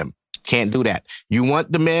rules on them. Can't do that. You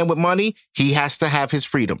want the man with money, he has to have his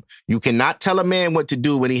freedom. You cannot tell a man what to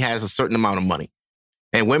do when he has a certain amount of money.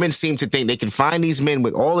 And women seem to think they can find these men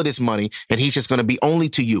with all of this money and he's just going to be only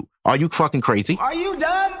to you. Are you fucking crazy? Are you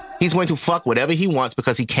dumb? He's going to fuck whatever he wants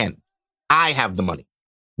because he can. I have the money.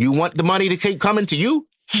 You want the money to keep coming to you?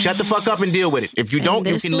 Shut the fuck up and deal with it. If you don't,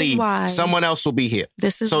 you can leave. Someone else will be here.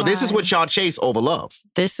 This is what y'all chase over love.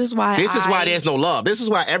 This is why there's no love. This is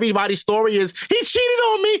why everybody's story is, he cheated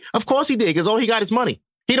on me. Of course he did, because all he got is money.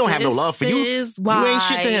 He don't have no love for you. This is why you ain't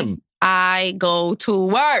shit to him. I go to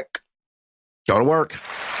work. Go to work.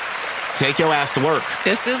 Take your ass to work.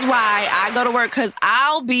 This is why I go to work, because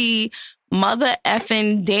I'll be mother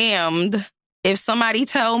effing damned if somebody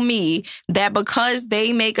tell me that because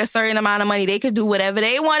they make a certain amount of money, they could do whatever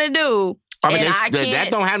they want to do. I mean, that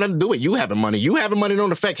don't have nothing to do with you having money. You having money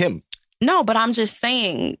don't affect him. No, but I'm just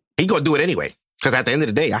saying. He gonna do it anyway. Because at the end of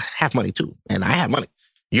the day, I have money too. And I have money.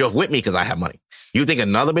 You're with me because I have money. You think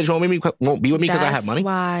another bitch won't be with me because I have money? That's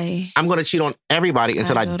why. I'm going to cheat on everybody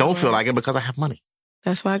until I don't feel like it because I have money.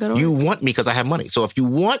 That's why I go to work. You want me because I have money. So if you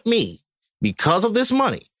want me because of this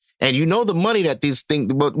money, and you know the money that these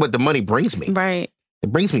things, what the money brings me. Right.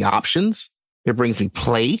 It brings me options. It brings me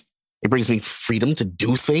play. It brings me freedom to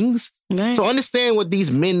do things. Right. So understand what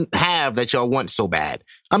these men have that y'all want so bad.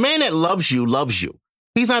 A man that loves you.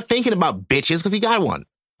 He's not thinking about bitches because he got one.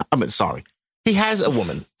 I mean, sorry. He has a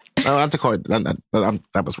woman. I have to call it.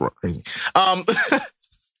 That was crazy.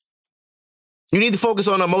 You need to focus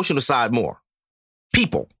on the emotional side more.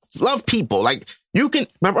 People. Love people. Like, a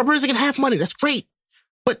person can have money. That's great.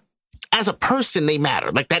 But as a person, they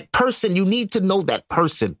matter. Like, that person, you need to know that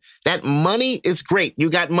person. That money is great. You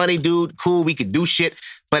got money, dude. Cool. We could do shit.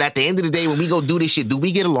 But at the end of the day, when we go do this shit, do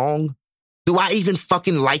we get along? Do I even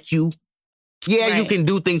fucking like you? Yeah, right. You can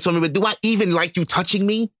do things for me, but do I even like you touching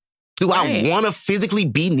me? Do I want to physically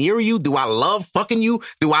be near you? Do I love fucking you?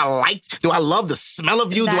 Do I love the smell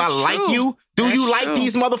of you? Do I like you? Do you like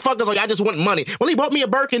these motherfuckers, or y'all just want money? Well, he bought me a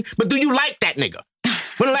Birkin, but do you like that nigga?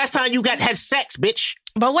 When the last time you had sex, bitch?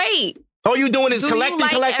 But wait. All you doing is collecting.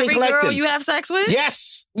 Every girl you have sex with?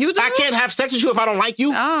 Yes. You do? I can't have sex with you if I don't like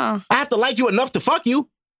you. I have to like you enough to fuck you.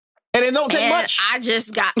 And it don't take much.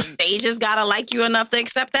 They just gotta like you enough to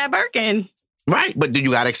accept that Birkin. Right, but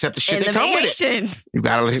you gotta accept the shit that come with it. You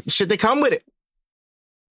gotta shit that come with it.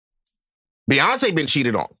 Beyonce been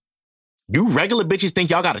cheated on. You regular bitches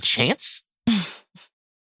think y'all got a chance?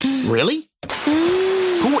 Really?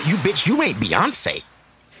 Who you bitch? You ain't Beyonce.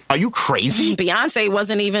 Are you crazy? Beyonce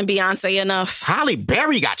wasn't even Beyonce enough. Halle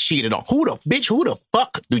Berry got cheated on. Who the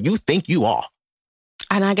fuck do you think you are?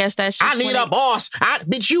 And I guess that's just I need a boss.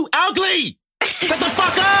 Bitch, you ugly. Shut the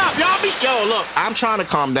fuck up. Yo, look, I'm trying to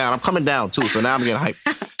calm down. I'm coming down too, so now I'm getting hyped.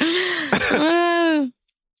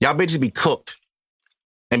 Y'all bitches be cooked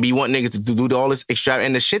and be wanting niggas to do all this extra.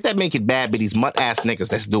 And the shit that make it bad be these mutt-ass niggas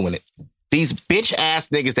that's doing it. These bitch-ass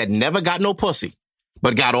niggas that never got no pussy,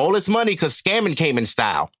 but got all this money because scamming came in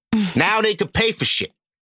style. Now they could pay for shit.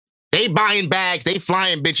 They buying bags. They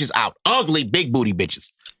flying bitches out. Ugly, big booty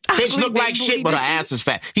bitches. Bitch look like shit, but her ass is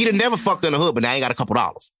fat. He done never fucked in the hood, but now he got a couple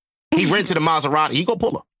 $. He rented a Maserati. He go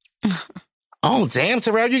pull her. Oh, damn,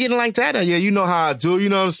 Terrell, you getting like that? Yeah, you know how I do. You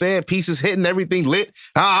know what I'm saying? Pieces hitting, everything lit.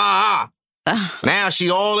 Now she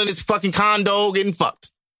all in his fucking condo getting fucked.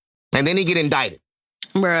 And then he get indicted.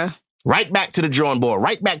 Bruh. Right back to the drawing board.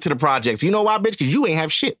 Right back to the projects. You know why, bitch? Because you ain't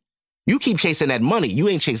have shit. You keep chasing that money. You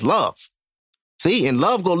ain't chase love. See? And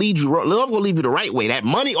love gonna lead you the right way. That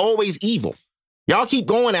money always evil. Y'all keep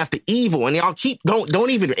going after evil, and y'all don't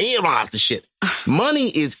even realize the shit. Money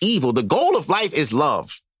is evil. The goal of life is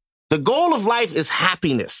love. The goal of life is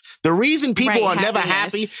happiness. The reason people are never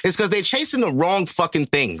happy is because they're chasing the wrong fucking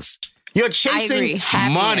things. You're chasing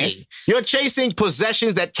money. You're chasing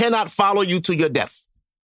possessions that cannot follow you to your death.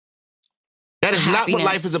 That is not what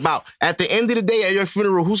life is about. At the end of the day, at your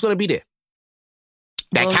funeral, who's going to be there?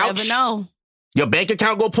 That couch? We'll never know. Your bank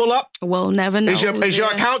account go pull up? We'll never know. Is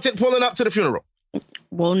your accountant pulling up to the funeral?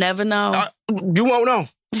 We'll never know. You won't know.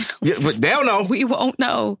 But they'll know. We won't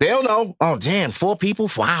know. They'll know. Oh, damn, 4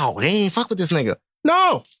 people? Wow, they ain't fuck with this nigga.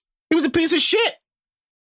 No, he was a piece of shit.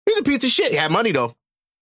 He was a piece of shit. He had money, though.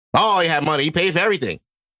 Oh, he had money. He paid for everything.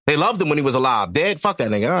 They loved him when he was alive. Dead, fuck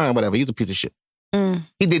that nigga. Whatever, he was a piece of shit.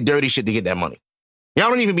 He did dirty shit to get that money. Y'all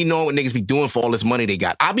don't even be knowing what niggas be doing for all this money they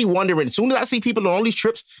got. I be wondering, as soon as I see people on all these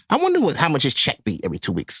trips, I wonder how much his check be every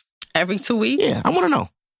 2 weeks. Every 2 weeks? Yeah, I want to know.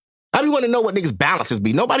 I be wanting to know what niggas' balances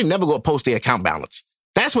be. Nobody never go post their account balance.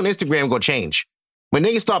 That's when Instagram go change. When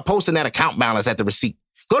niggas start posting that account balance at the receipt.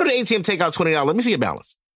 Go to the ATM, take out $20. Let me see your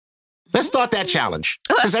balance. Let's start that challenge.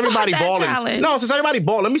 Since everybody balling. No, since everybody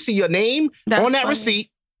balling, let me see your name on that receipt.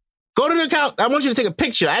 Go to the account. I want you to take a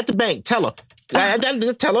picture at the bank. Tell her.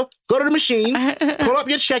 Tell her. Go to the machine. Pull up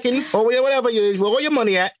your checking or whatever where your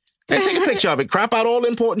money at. And take a picture of it. Crop out all the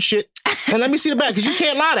important shit. And let me see the back. Because you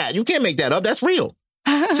can't lie that. You can't make that up. That's real.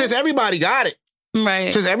 Since everybody got it.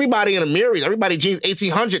 Right. Since everybody in the mirrors, everybody jeans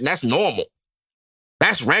 1800, and that's normal.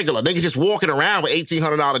 That's regular. Niggas just walking around with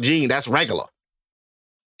 $1,800 jeans. That's regular.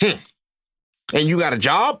 And you got a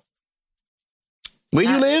job? Where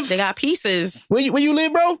you live? They got pieces. Where you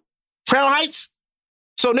live, bro? Crown Heights?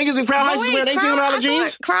 So niggas in Crown Heights is wearing $1,800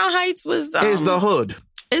 jeans? Crown Heights was... It's the hood.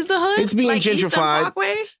 Is the hood? It's being like gentrified. Eastern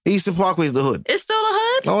Parkway? Eastern Parkway is the hood. It's still the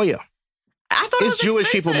hood? Oh, yeah. I thought it was Jewish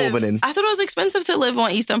expensive. people moving in. I thought it was expensive to live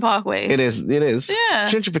on Eastern Parkway. It is. Yeah.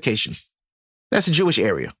 Gentrification. That's a Jewish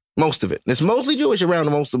area. Most of it. It's mostly Jewish around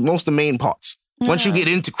most of the main parts. Once you get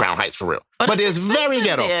into Crown Heights, for real. But there's very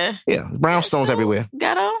ghetto. There. Yeah. Brownstones everywhere.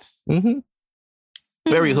 Ghetto? Mm-hmm.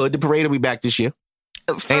 Very hood. The parade will be back this year.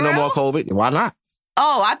 Ain't no more COVID. Why not?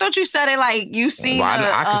 Oh, I thought you said it like you seen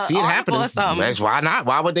I can see it happening. Or something. Why not?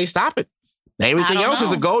 Why would they stop it? Everything else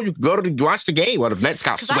is a go. You can go to watch the game. Well, the Nets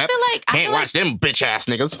got swept. Can't watch them bitch ass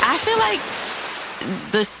niggas. I feel like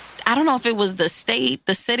I don't know if it was the state,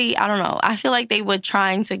 the city. I don't know. I feel like they were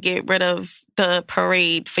trying to get rid of the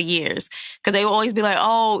parade for years because they would always be like,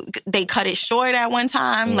 "Oh, they cut it short at one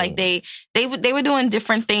time." Like they were doing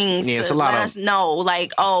different things to let us know,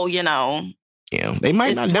 like, "Oh, you know." Yeah, they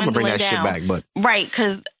might not never bring that shit back, but right,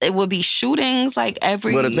 because it would be shootings like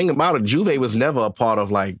every. But the thing about it, Juve was never a part of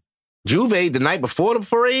like Juve the night before the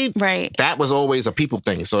parade. Right, that was always a people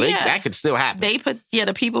thing, so that could still happen.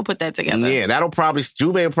 The people put that together. Yeah,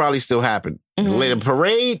 Juve will probably still happen. The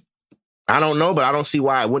parade, I don't know, but I don't see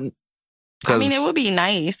why it wouldn't. I mean, it would be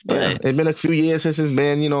nice, but... Yeah, it's been a few years since it's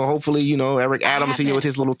been, hopefully, Eric Adams here with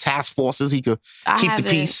his little task forces, he could keep the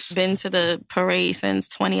peace. I haven't been to the parade since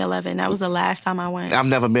 2011. That was the last time I went. I've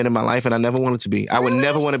never been in my life, and I never wanted to be. I would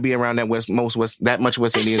never want to be around that much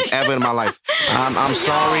West Indians ever in my life. I'm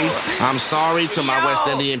sorry. I'm sorry to my West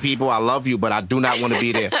Indian people. I love you, but I do not want to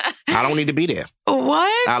be there. I don't need to be there.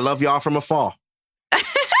 What? I love y'all from afar.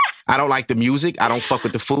 I don't like the music. I don't fuck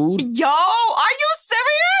with the food. Yo, are you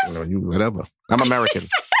serious? Whatever. I'm American.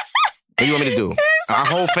 What do you want me to do? Our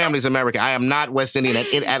whole family's American. I am not West Indian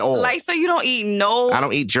at all. Like, so you don't eat I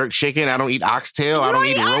don't eat jerk chicken. I don't eat oxtail. I don't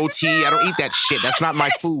eat roti. I don't eat that shit. That's not my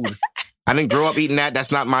food. I didn't grow up eating that.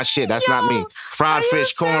 That's not my shit. That's not me. Fried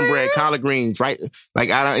fish, cornbread, collard greens, right?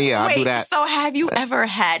 Like, I do that. So have you ever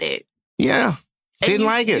had it? Yeah. Didn't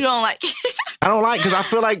like it. You don't like it? I don't like because I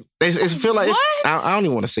feel like I don't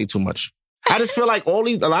even want to say too much. I just feel like a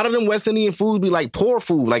lot of them West Indian foods be like poor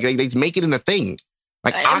food, like they make it in a thing,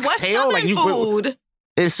 like oxtail, like food.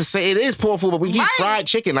 It's to say it is poor food, but we eat fried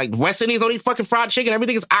chicken. Like West Indians don't eat fucking fried chicken.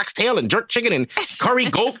 Everything is oxtail and jerk chicken and curry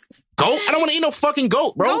goat. I don't want to eat no fucking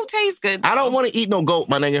goat, bro. Goat tastes good. I don't want to eat no goat,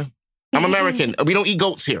 my nigga. I'm American. We don't eat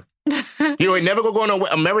goats here. Never go in an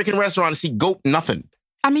American restaurant and see goat nothing.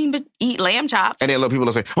 I mean, but eat lamb chops. And then little people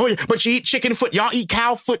will say, "Oh, yeah, but you eat chicken foot. Y'all eat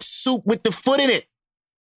cow foot soup with the foot in it.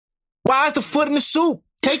 Why is the foot in the soup?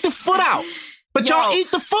 Take the foot out. But y'all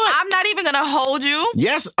eat the foot." I'm not even going to hold you.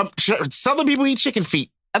 Yes, Southern people eat chicken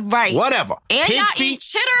feet. Right. Whatever. And y'all eat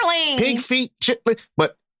chitterlings. Pig feet,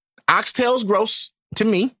 but oxtail's gross to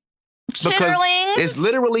me. Chitterlings? It's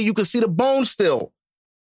literally, you can see the bone still.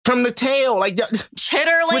 From the tail, like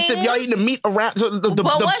chitterlings. Y'all eating the meat around. So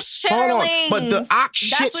what's chitterlings? But the ox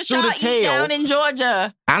shits through the tail. That's what y'all eat down in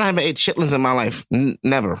Georgia. I haven't ate chitlins in my life.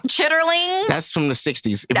 Never. Chitterlings? That's from the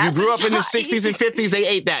 60s. If you grew up in the 60s and 50s, they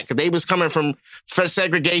ate that because they was coming from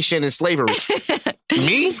segregation and slavery.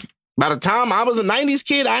 Me, by the time I was a 90s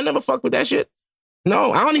kid, I never fucked with that shit.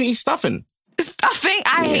 No, I don't even eat stuffing. Stuffing?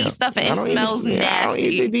 I hate stuffing. It smells nasty.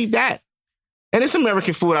 I don't eat that. And it's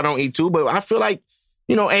American food I don't eat too, but I feel like,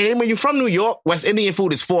 and when you're from New York, West Indian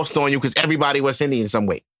food is forced on you because everybody West Indian in some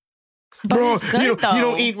way. But bro, it's good, you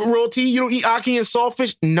don't eat roti, you don't eat ackee and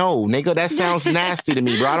saltfish? No, nigga, that sounds nasty to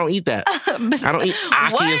me, bro. I don't eat that. I don't eat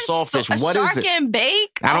ackee and saltfish. What is it? Shark and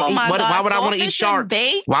bake? I don't eat. Why would I want to eat shark?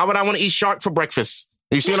 Bake? Why would I want to eat shark for breakfast?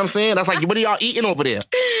 You see what I'm saying? That's like, what are y'all eating over there?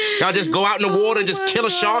 Y'all just go out in the water and just kill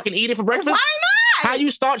a shark and eat it for breakfast? Why not? How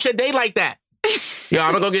you start your day like that? Yo,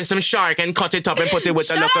 I'm gonna go get some shark and cut it up and put it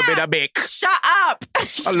with a little bit of bake. Shut up.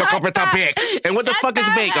 A little bit of bake. And what the fuck is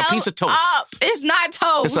bake? A piece of toast. It's not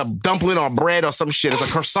toast. It's a dumpling or bread or some shit. It's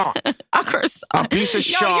a croissant. A croissant. A piece of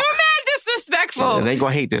shark. Yo, you're mad disrespectful. And they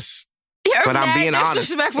gonna hate this. But I'm being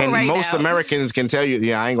honest. And right most now. Americans can tell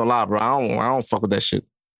you, I ain't gonna lie, bro. I don't fuck with that shit.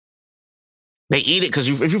 They eat it because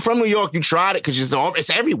if you're from New York, you tried it because it's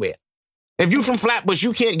everywhere. If you from Flatbush,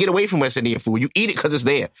 you can't get away from West Indian food. You eat it because it's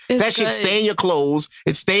there. That shit stay in your clothes.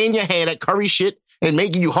 It stay in your hair. That curry shit and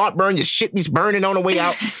making you heartburn. Your shit be burning on the way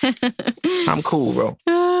out. I'm cool,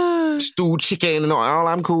 bro. Stewed chicken and all.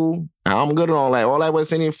 I'm cool. I'm good at all that. All that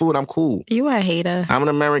West Indian food, I'm cool. You a hater. I'm an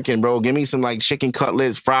American, bro. Give me some like chicken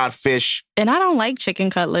cutlets, fried fish. And I don't like chicken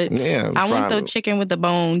cutlets. Yeah, I want the chicken with the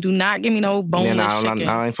bone. Do not give me no boneless chicken.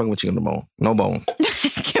 I ain't fucking with chicken with the bone. No bone.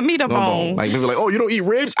 Give me the bone. Like people are like, oh, you don't eat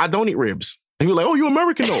ribs? I don't eat ribs. And people are like, oh, you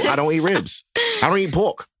American? No, I don't eat ribs. I don't eat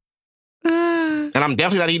pork. And I'm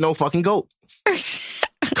definitely not eating no fucking goat.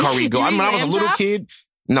 Curry goat. When I was a little kid,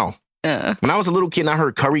 no. When I was a little kid and I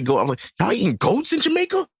heard curry goat, I was like, y'all eating goats in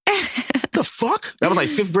Jamaica? The fuck? That was like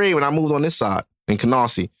 5th grade when I moved on this side in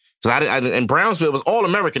Canarsie. Because in Brownsville, it was all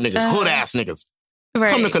American niggas, hood-ass niggas.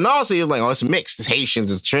 Right. Come to Canarsie, it's like, oh, it's mixed. It's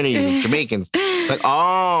Haitians, it's Trinidadians, it's Jamaicans. Like,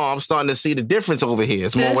 oh, I'm starting to see the difference over here.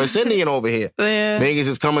 It's more West Indian over here. Yeah. Niggas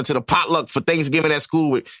is coming to the potluck for Thanksgiving at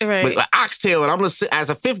school with oxtail. And I'm going to, as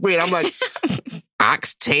a 5th grade, I'm like,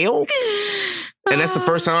 oxtail? And that's the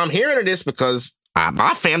first time I'm hearing of this because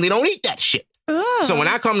my family don't eat that shit. So when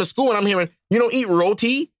I come to school and I'm hearing, you don't eat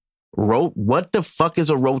roti? What the fuck is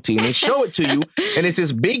a roti? And they show it to you, and it's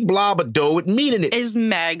this big blob of dough with meat in it. It's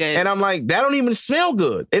mad good. And I'm like, that don't even smell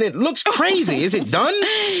good. And it looks crazy. Is it done?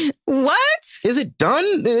 What? Is it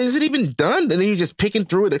done? Is it even done? And then you're just picking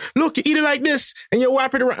through it. Look, you eat it like this, and you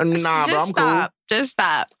wrap it around. Nah, bro, I'm cool. Just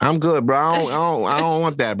stop. I'm good, bro. I don't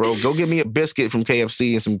want that, bro. Go get me a biscuit from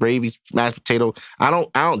KFC and some gravy, mashed potato. I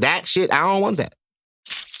don't that shit. I don't want that.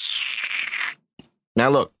 Now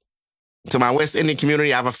look. To my West Indian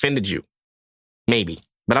community, I've offended you. Maybe.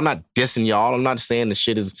 But I'm not dissing y'all. I'm not saying the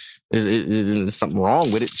shit is something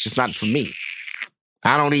wrong with it. It's just not for me.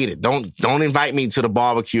 I don't eat it. Don't invite me to the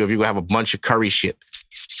barbecue if you're going to have a bunch of curry shit.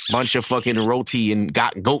 Bunch of fucking roti and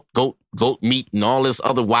got goat meat and all this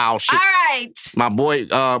other wild shit. All right. My boy,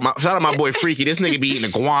 shout out my boy Freaky. This nigga be eating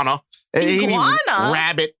iguana. Iguana?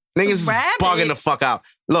 Rabbit. Niggas bugging the fuck out.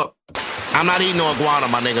 Look, I'm not eating no iguana,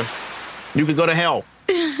 my nigga. You can go to hell.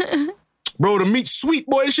 Bro, the meat's sweet,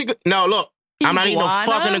 boy. This shit good. No, look. I'm not eating no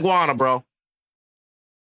fucking iguana, bro.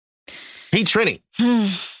 He Trini.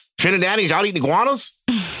 Trinidadians, y'all eating iguanas?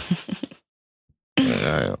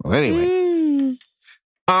 Anyway.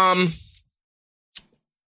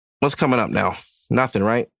 What's coming up now? Nothing,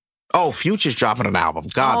 right? Oh, Future's dropping an album.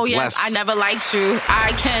 God bless. I Never Liked You.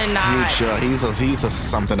 I cannot. Future, he's a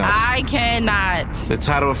something else. I cannot. The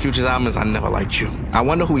title of Future's album is I Never Liked You. I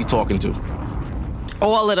wonder who he's talking to.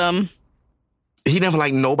 All of them. He never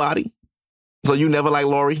liked nobody. So you never liked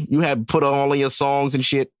Lori? You had put on all of your songs and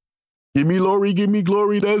shit. Give me Lori, give me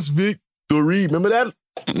glory. That's victory. Remember that?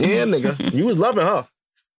 Yeah, nigga. You was loving her.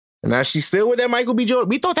 And now she's still with that Michael B. Jordan.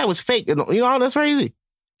 We thought that was fake. You know, that's crazy.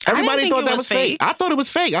 Everybody thought that was fake. I thought it was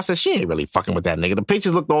fake. I said, she ain't really fucking with that nigga. The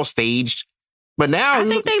pictures looked all staged. But now... I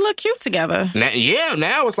think they look cute together.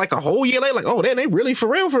 Now it's like a whole year later. Like, oh, they really for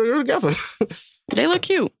real together. They look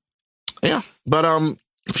cute. Yeah. But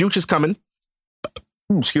Future's coming.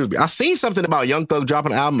 Excuse me. I seen something about Young Thug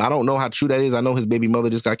dropping an album. I don't know how true that is. I know his baby mother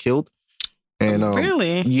just got killed. And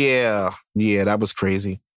really? Yeah, that was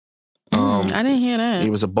crazy. I didn't hear that. It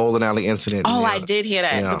was a bowling alley incident. Oh, I did hear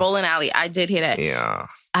that. Yeah. The bowling alley. I did hear that. Yeah.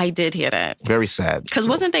 I did hear that. Very sad. Because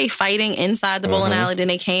wasn't they fighting inside the bowling alley? Then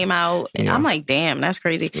they came out. And I'm like, damn, that's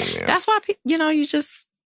crazy. Yeah. That's why, you just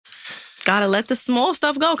gotta let the small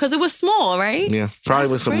stuff go. Because it was small, right? Yeah.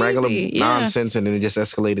 Probably with some regular nonsense and then it just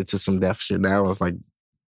escalated to some death shit. Now it's like,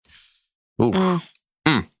 ooh.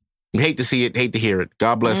 You hate to see it, hate to hear it.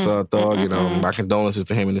 God bless Thug. My condolences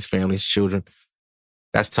to him and his family, his children.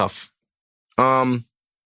 That's tough. And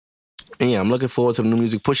yeah, I'm looking forward to the new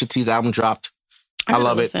music. Pusha T's album dropped. I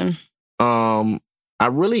love it. I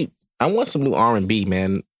want some new R&B,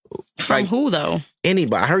 man. From who though?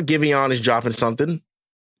 Anybody. I heard Giveon is dropping something.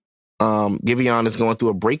 Giveon is going through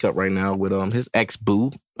a breakup right now with his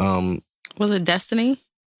ex-boo. Was it Destiny?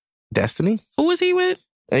 Destiny? Who was he with?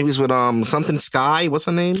 He was with something Sky. What's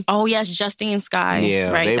her name? Oh yes, Justine Sky.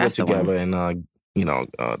 Yeah, right, they were together, and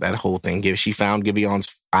that whole thing. She found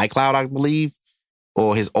Giveon's iCloud, I believe,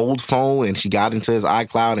 or his old phone, and she got into his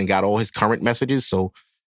iCloud and got all his current messages. So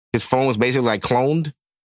his phone was basically like cloned,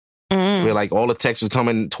 where like all the text was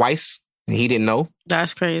coming twice, and he didn't know.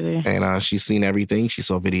 That's crazy. And she's seen everything. She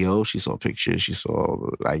saw videos. She saw pictures. She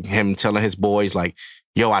saw like him telling his boys like,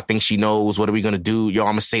 yo, I think she knows. What are we going to do? Yo,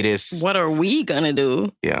 I'm going to say this. What are we going to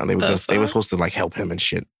do? Yeah, they were supposed to like help him and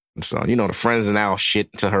shit. And so, the friends are now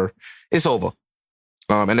shit to her. It's over.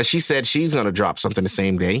 And then she said she's going to drop something the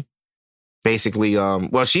same day. Basically,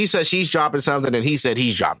 she said she's dropping something and he said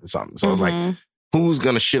he's dropping something. So it's like, who's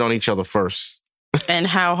going to shit on each other first? And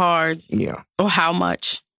how hard? Yeah. Or how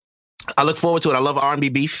much? I look forward to it. I love R&B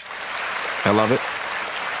beef. I love it.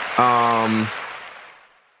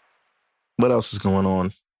 What else is going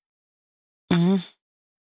on?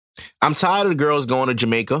 I'm tired of the girls going to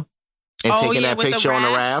Jamaica and taking that picture on the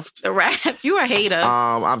raft. The raft. You a hater.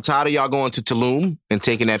 I'm tired of y'all going to Tulum and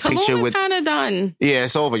taking that picture with... Tulum is kind of done. Yeah,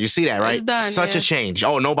 it's over. You see that, right? It's done. Such a change.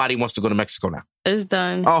 Oh, nobody wants to go to Mexico now. It's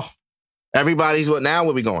done. Oh, Everybody's now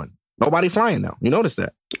where we going? Nobody flying now. You notice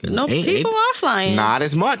that? No, people are flying. Not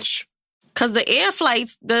as much. Because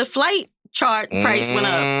the flight chart price went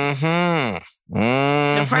up.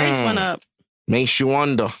 The price went up. Makes you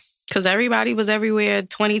wonder. Because everybody was everywhere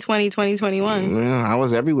 2020, 2021. Yeah, I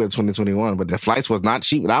was everywhere 2021, but the flights was not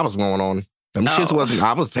cheap that I was going on. Them shits wasn't,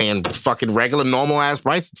 I was paying fucking regular, normal ass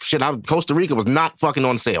price. Shit, Costa Rica was not fucking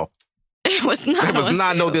on sale. It was not That was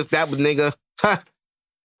not, that was, nigga,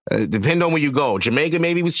 depend on where you go. Jamaica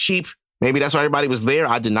maybe was cheap. Maybe that's why everybody was there.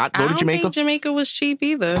 I did not go to Jamaica. I don't think Jamaica was cheap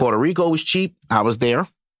either. Puerto Rico was cheap. I was there.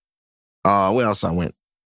 Where else I went?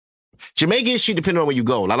 Jamaica is cheap depending on where you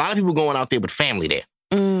go. A lot of people going out there with family there.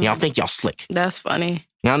 Y'all think y'all slick. That's funny.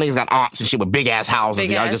 Y'all niggas got aunts and shit with big ass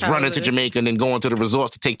houses. Y'all just running to Jamaica and then going to the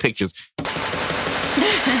resorts to take pictures.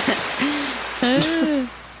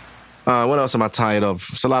 What else am I tired of?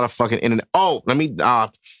 It's a lot of fucking internet. Oh, let me... I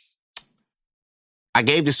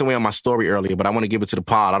gave this away on my story earlier, but I want to give it to the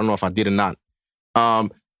pod. I don't know if I did or not.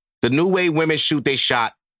 The new way women shoot they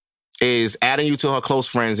shot is adding you to her close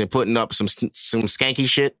friends and putting up some skanky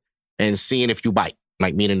shit and seeing if you bite.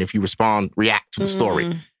 Like, meaning if you react to the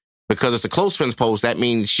story. Because it's a close friends post, that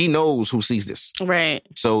means she knows who sees this. Right.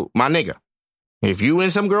 So, my nigga, if you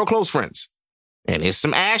and some girl close friends and there's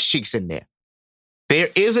some ass cheeks in there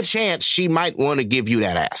is a chance she might want to give you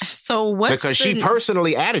that ass. So what's because she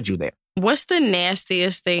personally added you there. What's the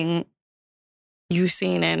nastiest thing you've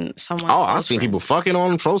seen in someone's I've seen people fucking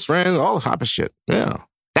on close friends, all type of shit. Yeah.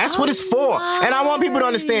 That's what it's for. And I want people to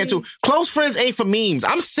understand, too. Close friends ain't for memes.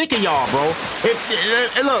 I'm sick of y'all, bro.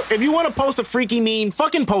 If you want to post a freaky meme,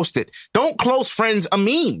 fucking post it. Don't close friends a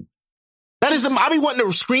meme. That is, I be wanting to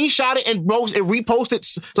screenshot it and repost it.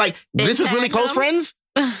 Like, this is really close friends?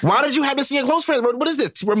 Why did you have to see a close friend? What is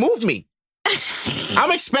this? Remove me.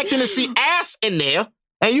 I'm expecting to see ass in there,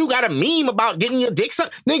 and you got a meme about getting your dick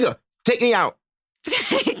sucked? Nigga, take me out.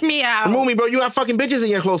 Take me out. Remove me, bro. You have fucking bitches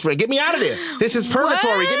in your close friend. Get me out of there. This is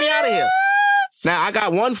purgatory. Get me out of here. Now, I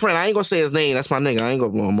got one friend. I ain't gonna say his name. That's my nigga. I ain't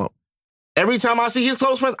gonna blow him up. Every time I see his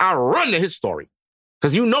close friends, I run to his story.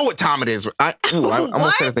 Because you know what time it is. I'm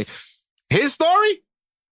gonna say this thing. His story?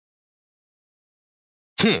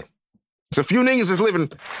 It's a few niggas that's living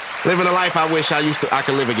a life I wish I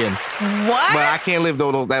could live again. What? But I can't live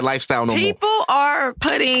that lifestyle no more. People are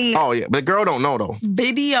putting... Oh, yeah. But girl don't know, though.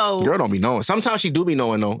 Video. Girl don't be knowing. Sometimes she do be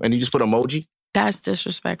knowing, though, and you just put emoji. That's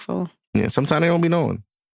disrespectful. Yeah, sometimes they don't be knowing.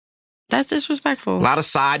 That's disrespectful. A lot of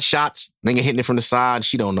side shots. Nigga hitting it from the side.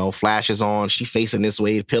 She don't know. Flashes on. She facing this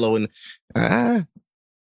way, pillow and...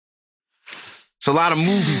 It's a lot of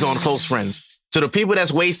movies on Close Friends. To the people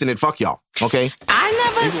that's wasting it, fuck y'all, okay?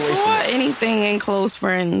 I never saw anything in Close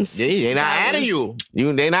Friends. Yeah, they not adding you.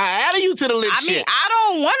 They not adding you to the lit shit. I mean, I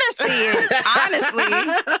don't want to see it, honestly.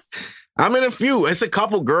 I'm in a few. It's a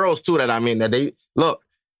couple girls, too, that I'm in. That they... Look,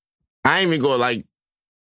 I ain't even go, like...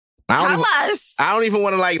 Tell us. I don't even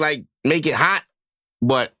want to, like, make it hot,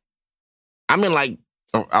 but I'm in, like,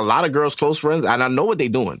 a lot of girls' close friends, and I know what they're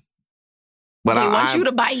doing. But they want you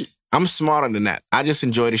to bite. I'm smarter than that. I just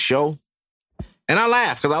enjoy the show. And I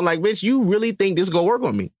laugh because I'm like, bitch, you really think this gonna work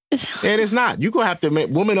on me? And it's not. You gonna have to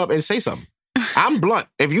woman up and say something. I'm blunt.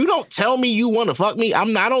 If you don't tell me you want to fuck me,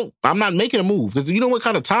 I'm not making a move because you know what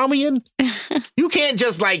kind of time we in. You can't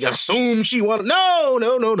just like assume she want.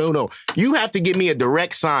 No. You have to give me a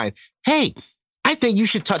direct sign. Hey, I think you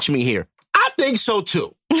should touch me here. I think so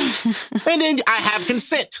too. And then I have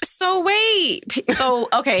consent. So wait. So,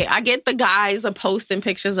 okay, I get the guys are posting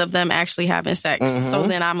pictures of them actually having sex. Mm-hmm. So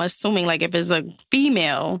then I'm assuming like if it's a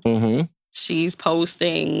female, she's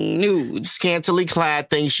posting nudes. Scantily clad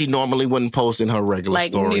things she normally wouldn't post in her regular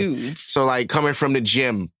story. Like nudes. So like coming from the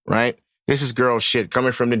gym, right? This is girl shit.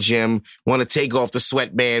 Coming from the gym, want to take off the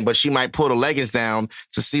sweatband, but she might pull the leggings down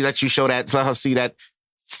to see that you show that, let her see that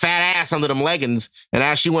fat ass under them leggings, and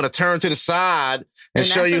now she want to turn to the side and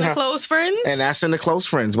show you how. Close friends? And that's in the close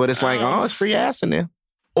friends, but it's like, it's free ass in there.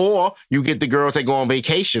 Or you get the girls that go on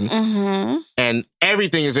vacation, and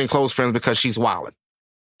everything is in close friends because she's wilding.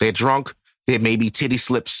 They're drunk. There may be titty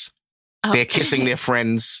slips. They're kissing their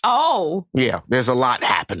friends. Oh. Yeah, there's a lot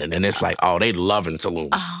happening, and it's like, they loving Tulum.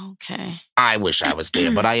 Oh, okay. I wish I was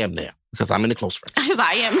there, but I am there. Because I'm in the close friends. Because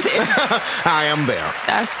I am there. I am there.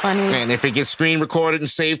 That's funny. And if it gets screen recorded and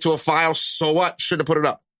saved to a file, so what? Shouldn't have put it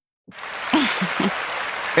up.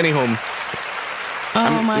 Anywho,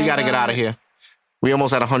 we got to get out of here. We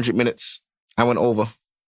almost had 100 minutes. I went over.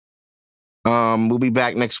 We'll be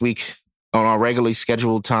back next week on our regularly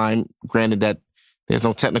scheduled time. Granted that there's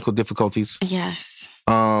no technical difficulties. Yes.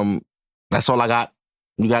 That's all I got.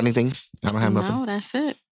 You got anything? I don't have nothing. No, that's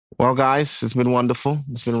it. Well, guys, it's been wonderful.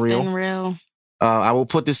 It's been real. I will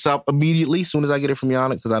put this up immediately as soon as I get it from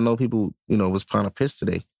Yana because I know people, was kind of pissed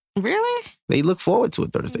today. Really? They look forward to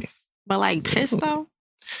it Thursday. But like pissed though?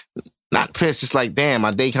 Not pissed, just like, damn,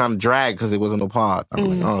 my day kind of dragged because there wasn't no pod. I'm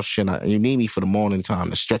like, oh shit, you need me for the morning time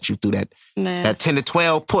to stretch you through that 10 to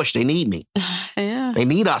 12 push. They need me. Yeah. They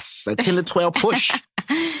need us. That 10 to 12 push.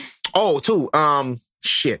 Oh, too,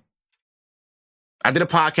 shit. I did a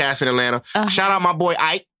podcast in Atlanta. Shout out my boy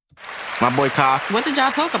Ike, my boy Ka. What did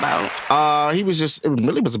y'all talk about? It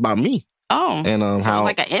really was about me. Oh. And so how it was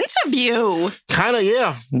like an interview. Kind of,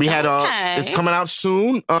 yeah. We had it's coming out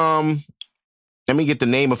soon. Let me get the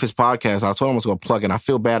name of his podcast. I told him I was going to plug it. I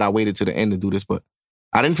feel bad I waited to the end to do this, but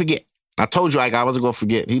I didn't forget. I told you I wasn't going to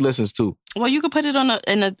forget. He listens too. Well, you could put it on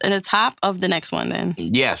in the top of the next one then.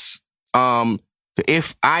 Yes. The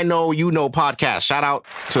If I Know You Know podcast. Shout out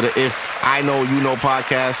to the If I Know You Know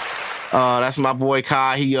podcast. That's my boy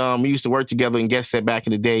Kai. We used to work together in Guest Set back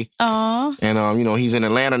in the day. Aww. And he's in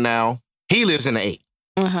Atlanta now. He lives in the A.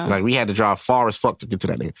 Uh-huh. Like we had to drive far as fuck to get to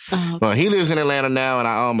that nigga. Uh-huh. But he lives in Atlanta now,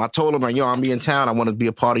 and I told him like, yo, I'm be in town. I want to be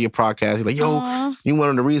a part of your podcast. He's like, yo, you one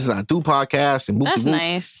of the reasons I do podcasts and that's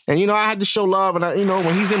nice. And I had to show love, and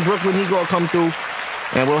when he's in Brooklyn, he gonna come through,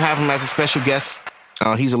 and we'll have him as a special guest.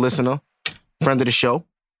 He's a listener, friend of the show,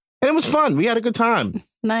 and it was fun. We had a good time.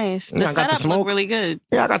 Nice. The setup looked really good.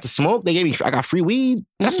 Yeah, I got the smoke. I got free weed.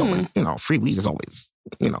 That's always, free weed is always.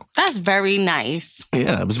 That's very nice.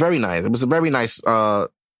 Yeah, it was very nice. It was a very nice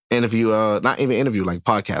interview, not even interview, like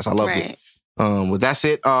podcast. I loved it. But that's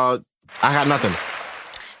it. I got nothing.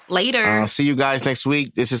 Later. See you guys next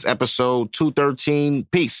week. This is episode 213.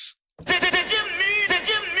 Peace.